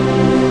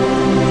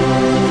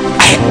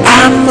 I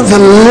am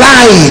the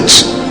light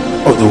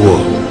of the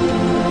world.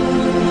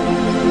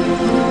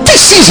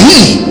 This is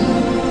he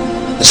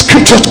the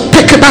scriptures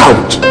speak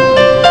about.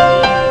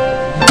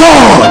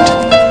 God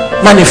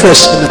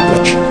manifests in the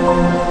flesh.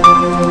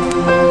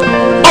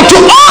 Unto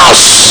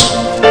us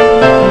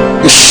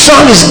the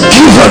Son is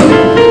given.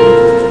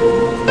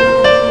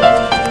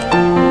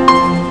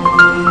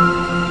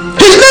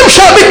 His name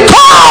shall be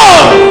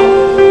called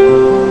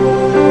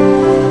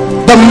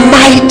the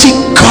mighty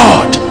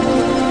God,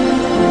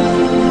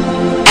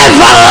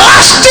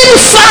 everlasting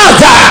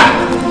Father,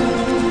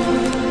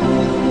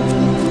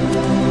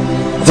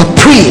 the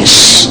Prince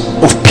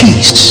of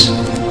Peace.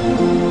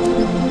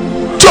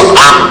 To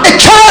us a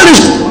child is,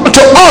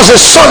 to us a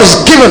son is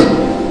given.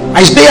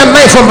 Isaiah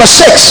 9 from verse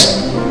 6.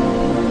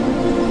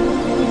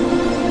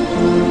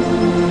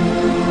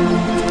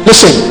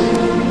 Listen,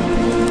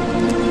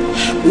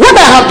 what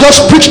I have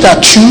just preached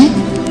at you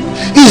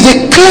is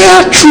the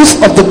clear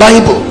truth of the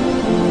Bible.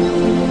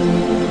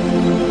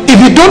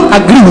 If you don't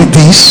agree with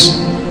this,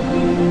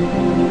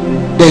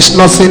 there is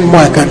nothing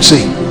more I can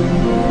say.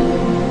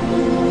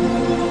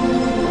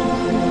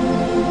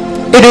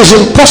 It is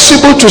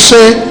impossible to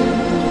say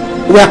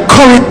we are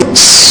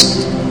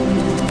correlates,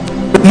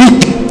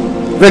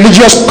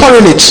 religious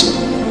correlates.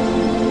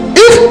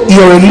 If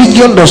your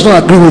religion does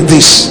not agree with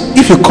this,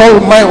 if you call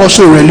mine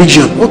also a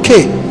religion,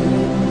 okay,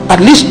 at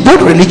least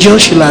both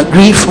religions shall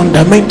agree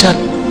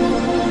fundamentally.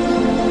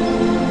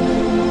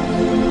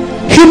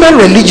 Human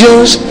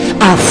religions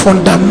are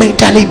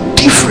fundamentally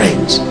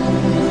different.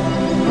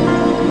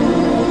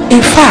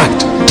 In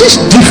fact, this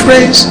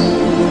difference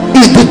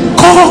is the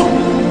core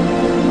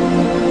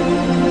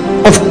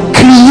of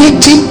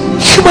creating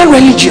human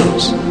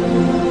religions.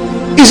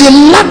 Is a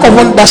lack of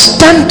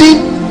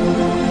understanding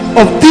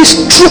of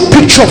this true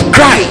picture of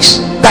Christ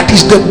that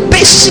is the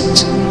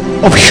basics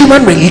of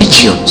human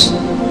religions.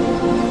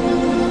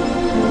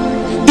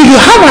 If you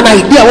have an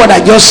idea what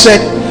I just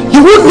said, you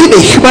won't need a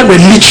human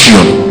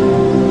religion.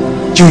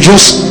 You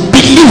just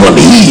believe on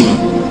him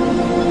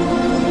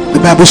the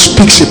Bible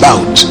speaks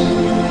about.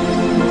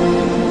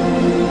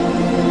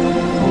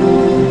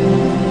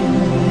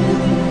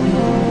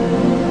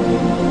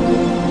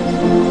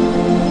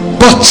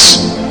 But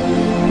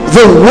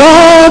the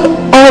word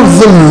of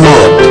the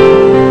Lord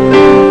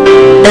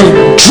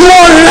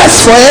endureth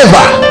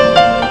forever.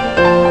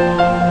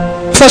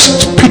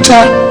 1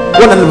 Peter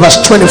 1 and verse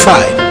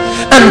 25.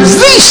 And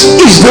this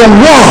is the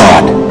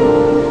word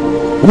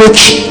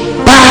which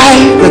by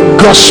the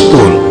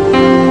gospel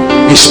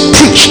is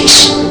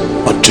preached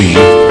unto you.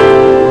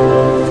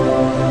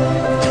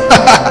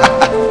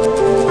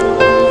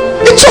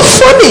 It's so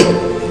funny.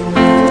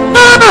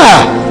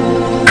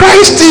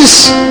 Christ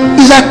is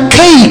a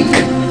cake.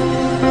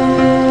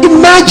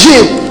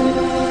 Imagine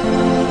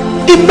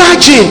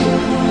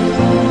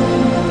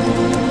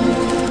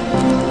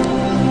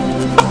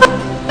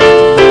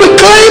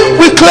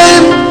we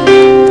claim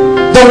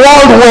the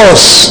world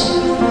was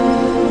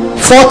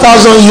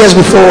 4,000 years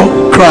before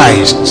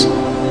Christ.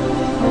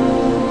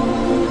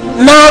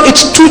 Now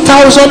it's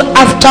 2,000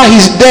 after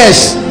his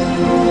death.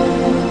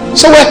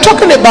 So we're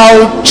talking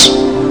about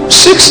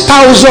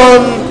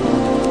 6,000,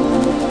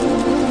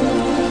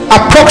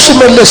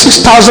 approximately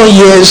 6,000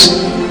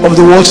 years of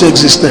the world's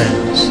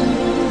existence.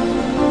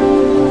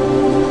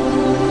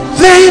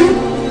 Then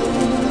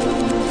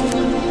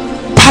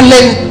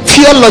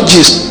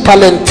paleontologists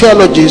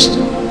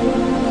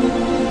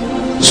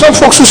Some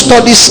folks who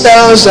study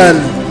cells and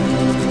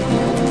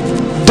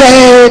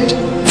dead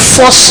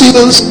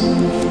fossils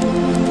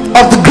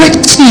of the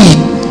great sea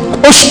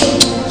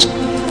oceans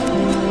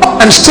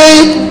and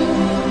say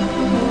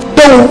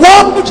the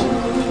world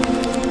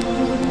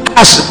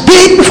has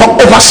been for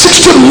over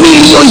 60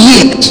 million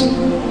years.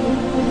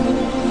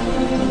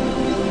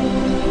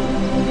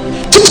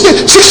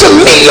 60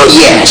 million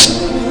years.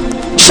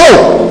 So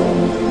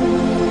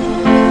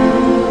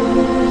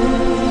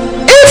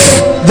if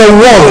the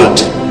world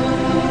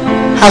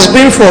has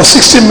been for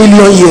 60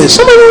 million years,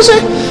 somebody will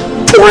say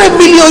 200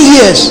 million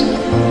years,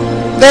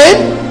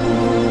 then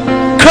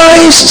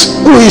Christ,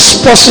 who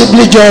is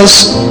possibly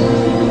just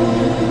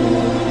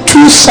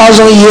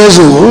 2,000 years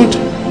old,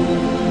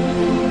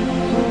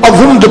 of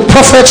whom the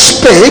prophet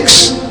spake,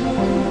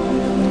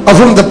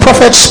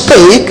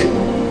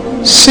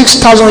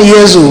 6,000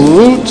 years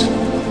old.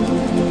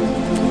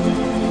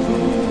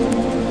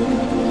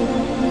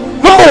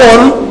 Number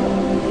one,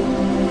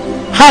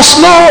 has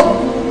no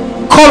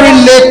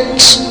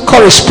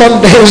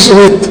correspondence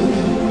with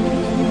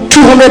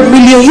 200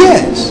 million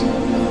years.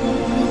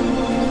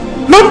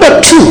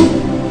 Number two,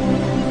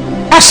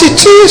 as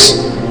it is,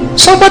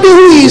 somebody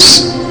who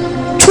is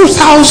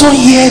 2,000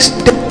 years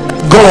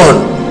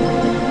gone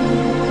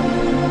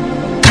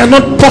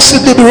cannot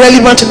possibly be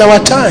relevant in our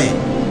time.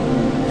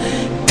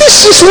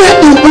 This is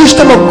where the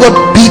wisdom of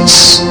God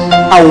beats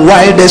our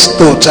wildest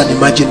thoughts and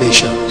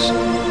imaginations.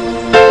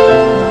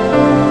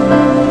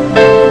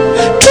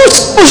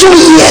 2,000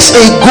 years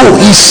ago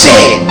he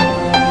said,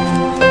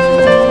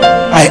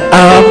 I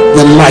am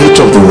the light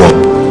of the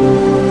world.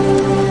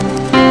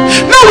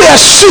 Now we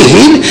are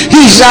seeing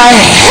he's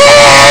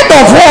ahead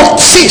of all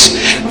things.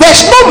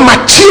 There's no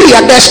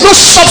material, there's no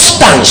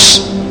substance,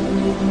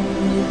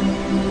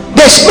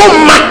 there's no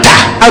matter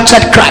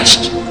outside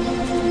Christ.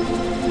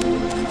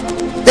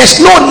 There's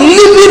no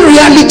living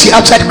reality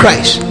outside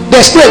Christ.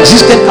 There's no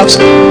existence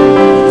outside.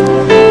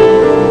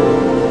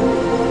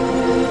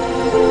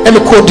 Let me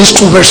quote these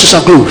two verses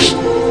and close.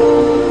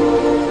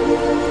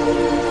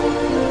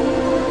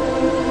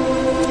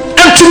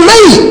 And to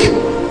make,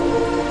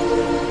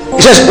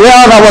 he says,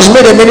 well, I was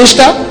made a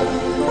minister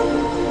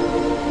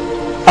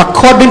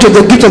according to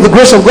the gift of the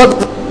grace of God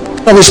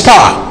of his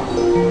power,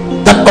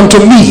 that unto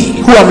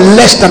me, who am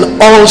less than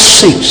all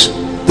saints,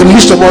 the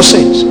least of all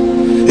saints,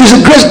 is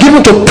the grace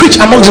given to preach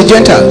amongst the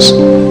Gentiles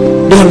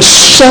the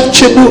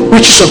unsearchable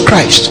riches of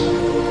Christ,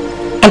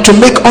 and to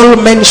make all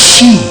men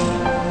see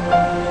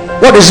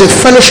what is the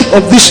fellowship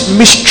of this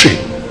mystery,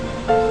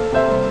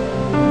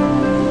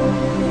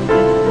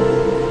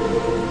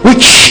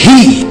 which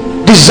he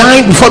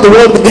designed before the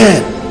world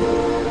began,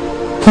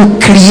 who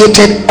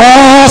created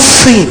all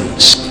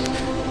things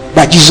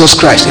by Jesus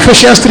Christ.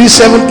 Ephesians 3,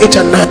 7, 8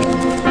 and 9.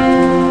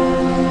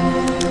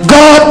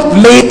 God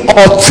made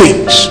all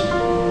things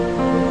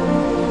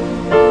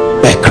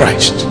by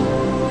Christ.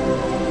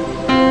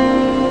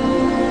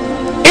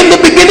 In the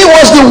beginning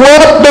was the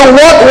Word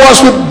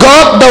was with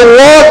God, the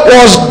Word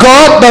was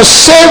God, the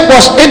same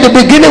was in the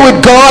beginning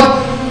with God.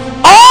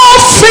 All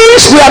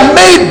things were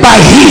made by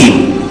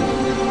him,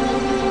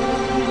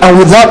 and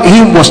without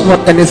him was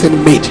not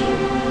anything made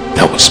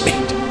that was made.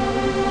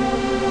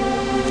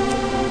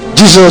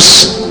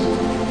 Jesus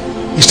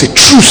is the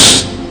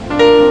truth.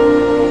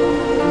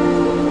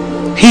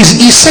 His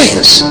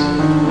essence.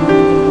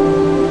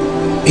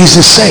 His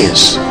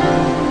essence.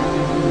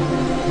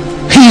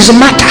 He is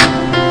matter.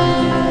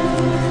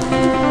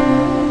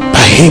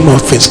 By him all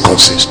things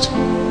consist.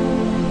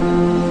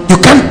 You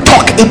can't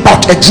talk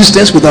about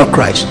existence without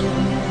Christ.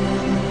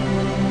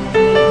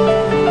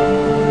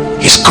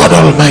 He's God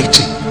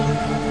Almighty.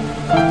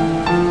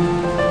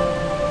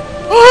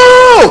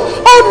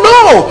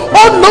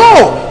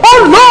 Oh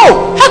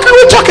no, how can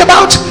we talk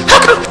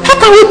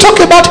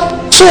about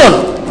so on?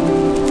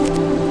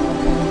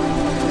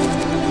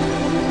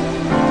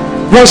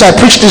 Once I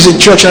preached this in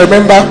church, I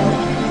remember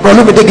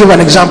Olumide gave an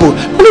example.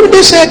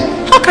 Olumide said,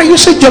 how can you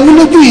say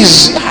Jomiloju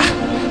is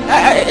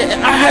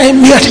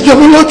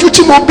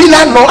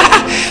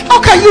how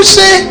can you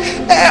say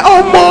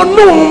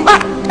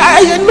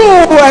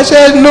I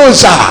said, no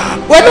sir,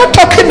 we're not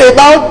talking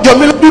about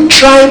Jomiloju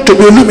trying to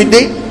be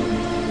Olumide.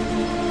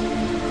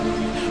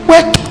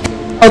 We're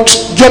talking about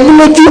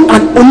Jomiloju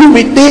and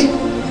Olumide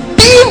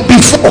being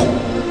before.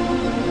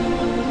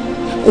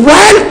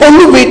 While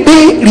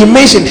Olumide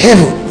remains in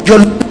heaven,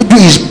 Jomiloju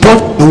is born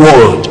in the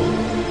world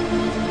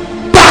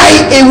by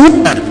a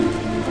woman.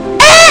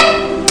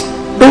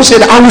 Don't say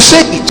that. I will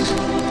say it.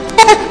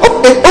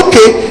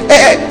 Okay.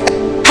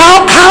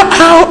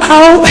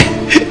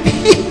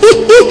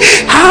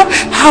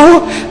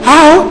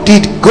 How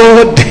did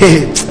God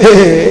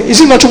is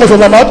it not too much for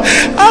my mouth?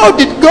 How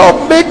did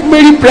God make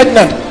Mary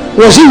pregnant?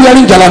 Was he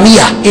wearing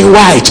jalamiya in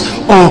white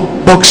or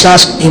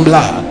boxers in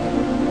black?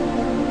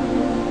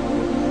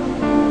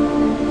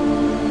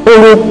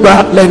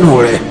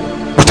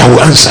 But I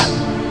will answer.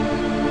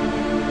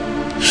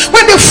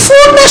 When the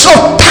fullness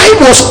of time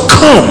was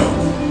come,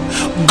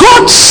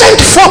 God sent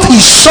forth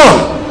his son,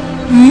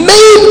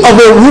 made of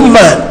a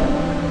woman,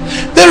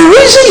 The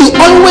reason you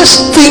always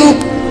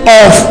think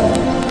of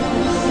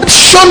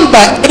shown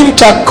by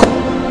intercourse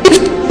is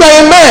by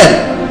a man.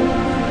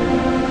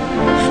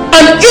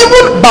 And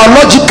even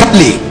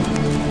biologically,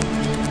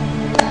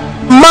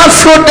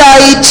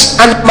 hermaphrodites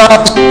and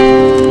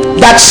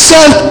that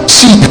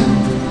self-seed.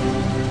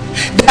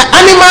 There are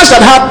animals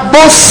that have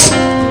both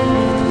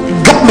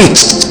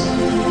gametes.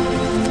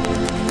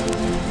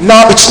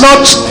 Now it's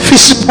not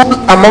feasible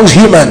amongst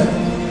humans.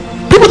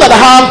 People that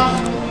have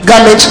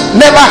gametes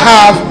never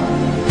have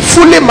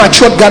fully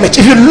matured gametes.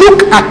 If you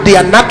look at the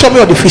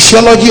anatomy or the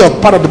physiology of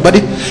part of the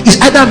body,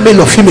 it's either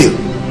male or female.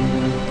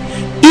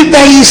 If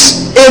there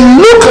is a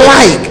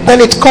look-like,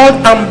 then it's called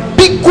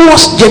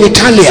ambiguous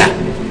genitalia,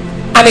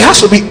 and it has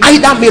to be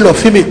either male or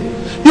female.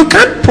 You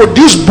can't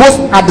produce both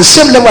at the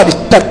same level.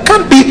 That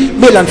can't be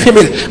male and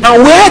female.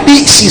 And where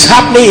this is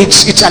happening,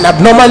 it's an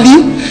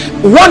abnormality.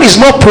 One is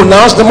not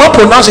pronounced. The more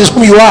pronounced is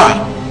who you are.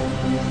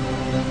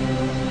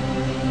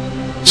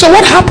 So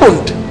what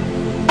happened?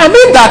 I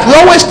mean that we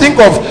always think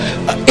of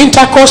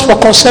intercourse for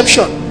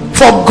conception.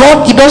 For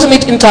God, he doesn't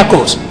need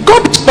intercourse.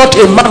 God is not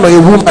a man or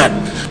a woman.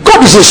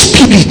 God is a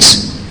spirit.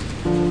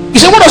 You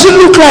say, what does it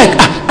look like?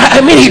 I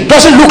mean, it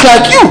doesn't look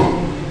like you.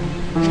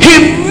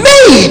 He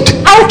made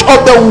out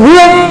of the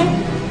womb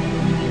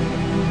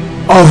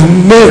of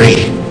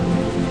Mary,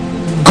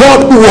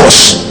 God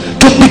was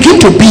to begin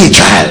to be a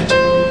child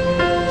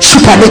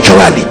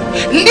supernaturally.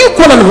 Luke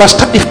 1 and verse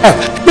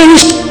 35. Mary,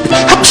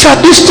 how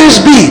shall these things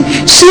be,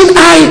 seeing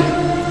I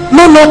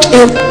know not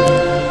him?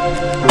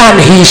 And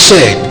he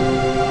said,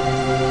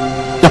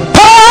 the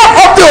power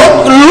of the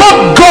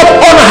Lord God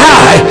on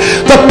high,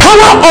 the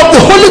power of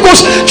the Holy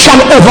Ghost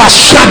shall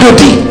overshadow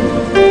thee.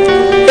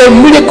 A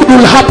miracle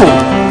will happen.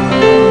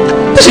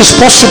 This is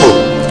possible.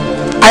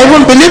 I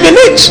even believe in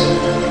it.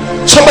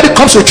 Somebody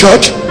comes to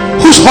church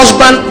whose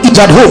husband is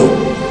at home,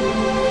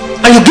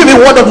 and you give a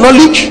word of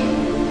knowledge.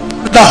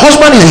 The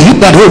husband is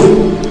at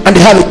home and they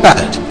have a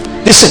child.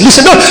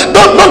 Listen,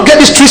 don't get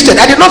this twisted.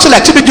 I did not say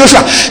like TB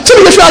Joshua.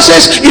 TB Joshua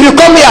says, if you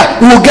come here,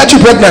 we will get you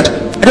pregnant.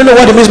 I don't know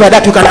what he means by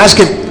that. You can ask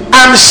him.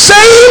 I'm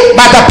saying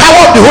by the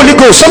power of the Holy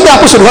Ghost, something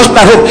happens to the husband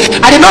at home.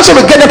 I did not say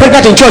we get them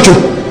pregnant in church.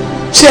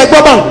 Say,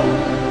 God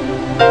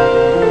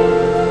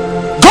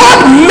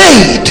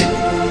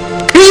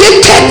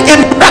created a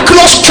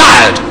miraculous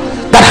child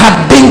that had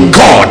been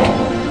God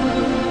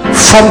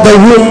from the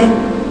womb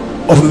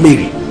of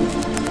Mary.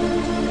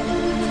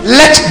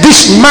 Let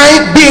this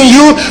mind be in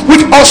you,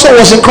 which also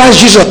was in Christ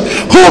Jesus,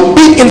 who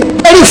being in the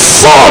very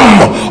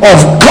form of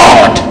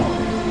God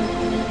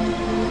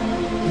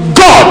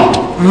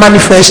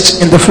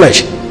manifest in the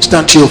flesh.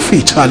 Stand to your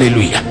feet.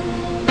 Hallelujah.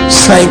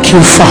 Thank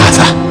you,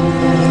 Father.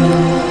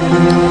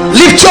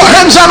 Lift your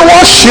hands and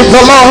worship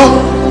the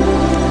Lord.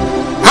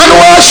 And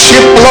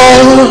worship the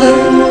Lord.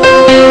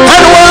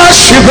 And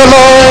worship the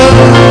Lord.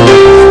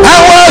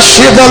 And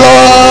worship the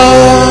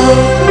Lord.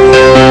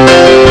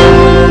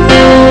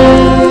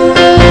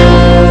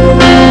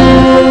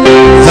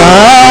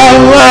 Thou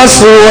art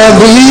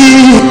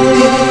worthy.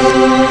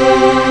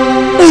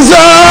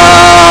 Thou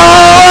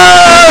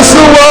art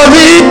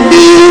worthy.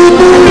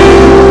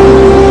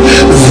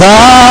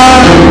 Thou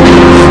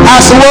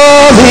art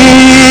worthy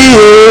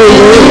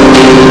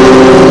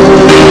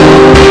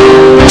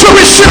to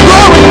receive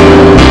glory.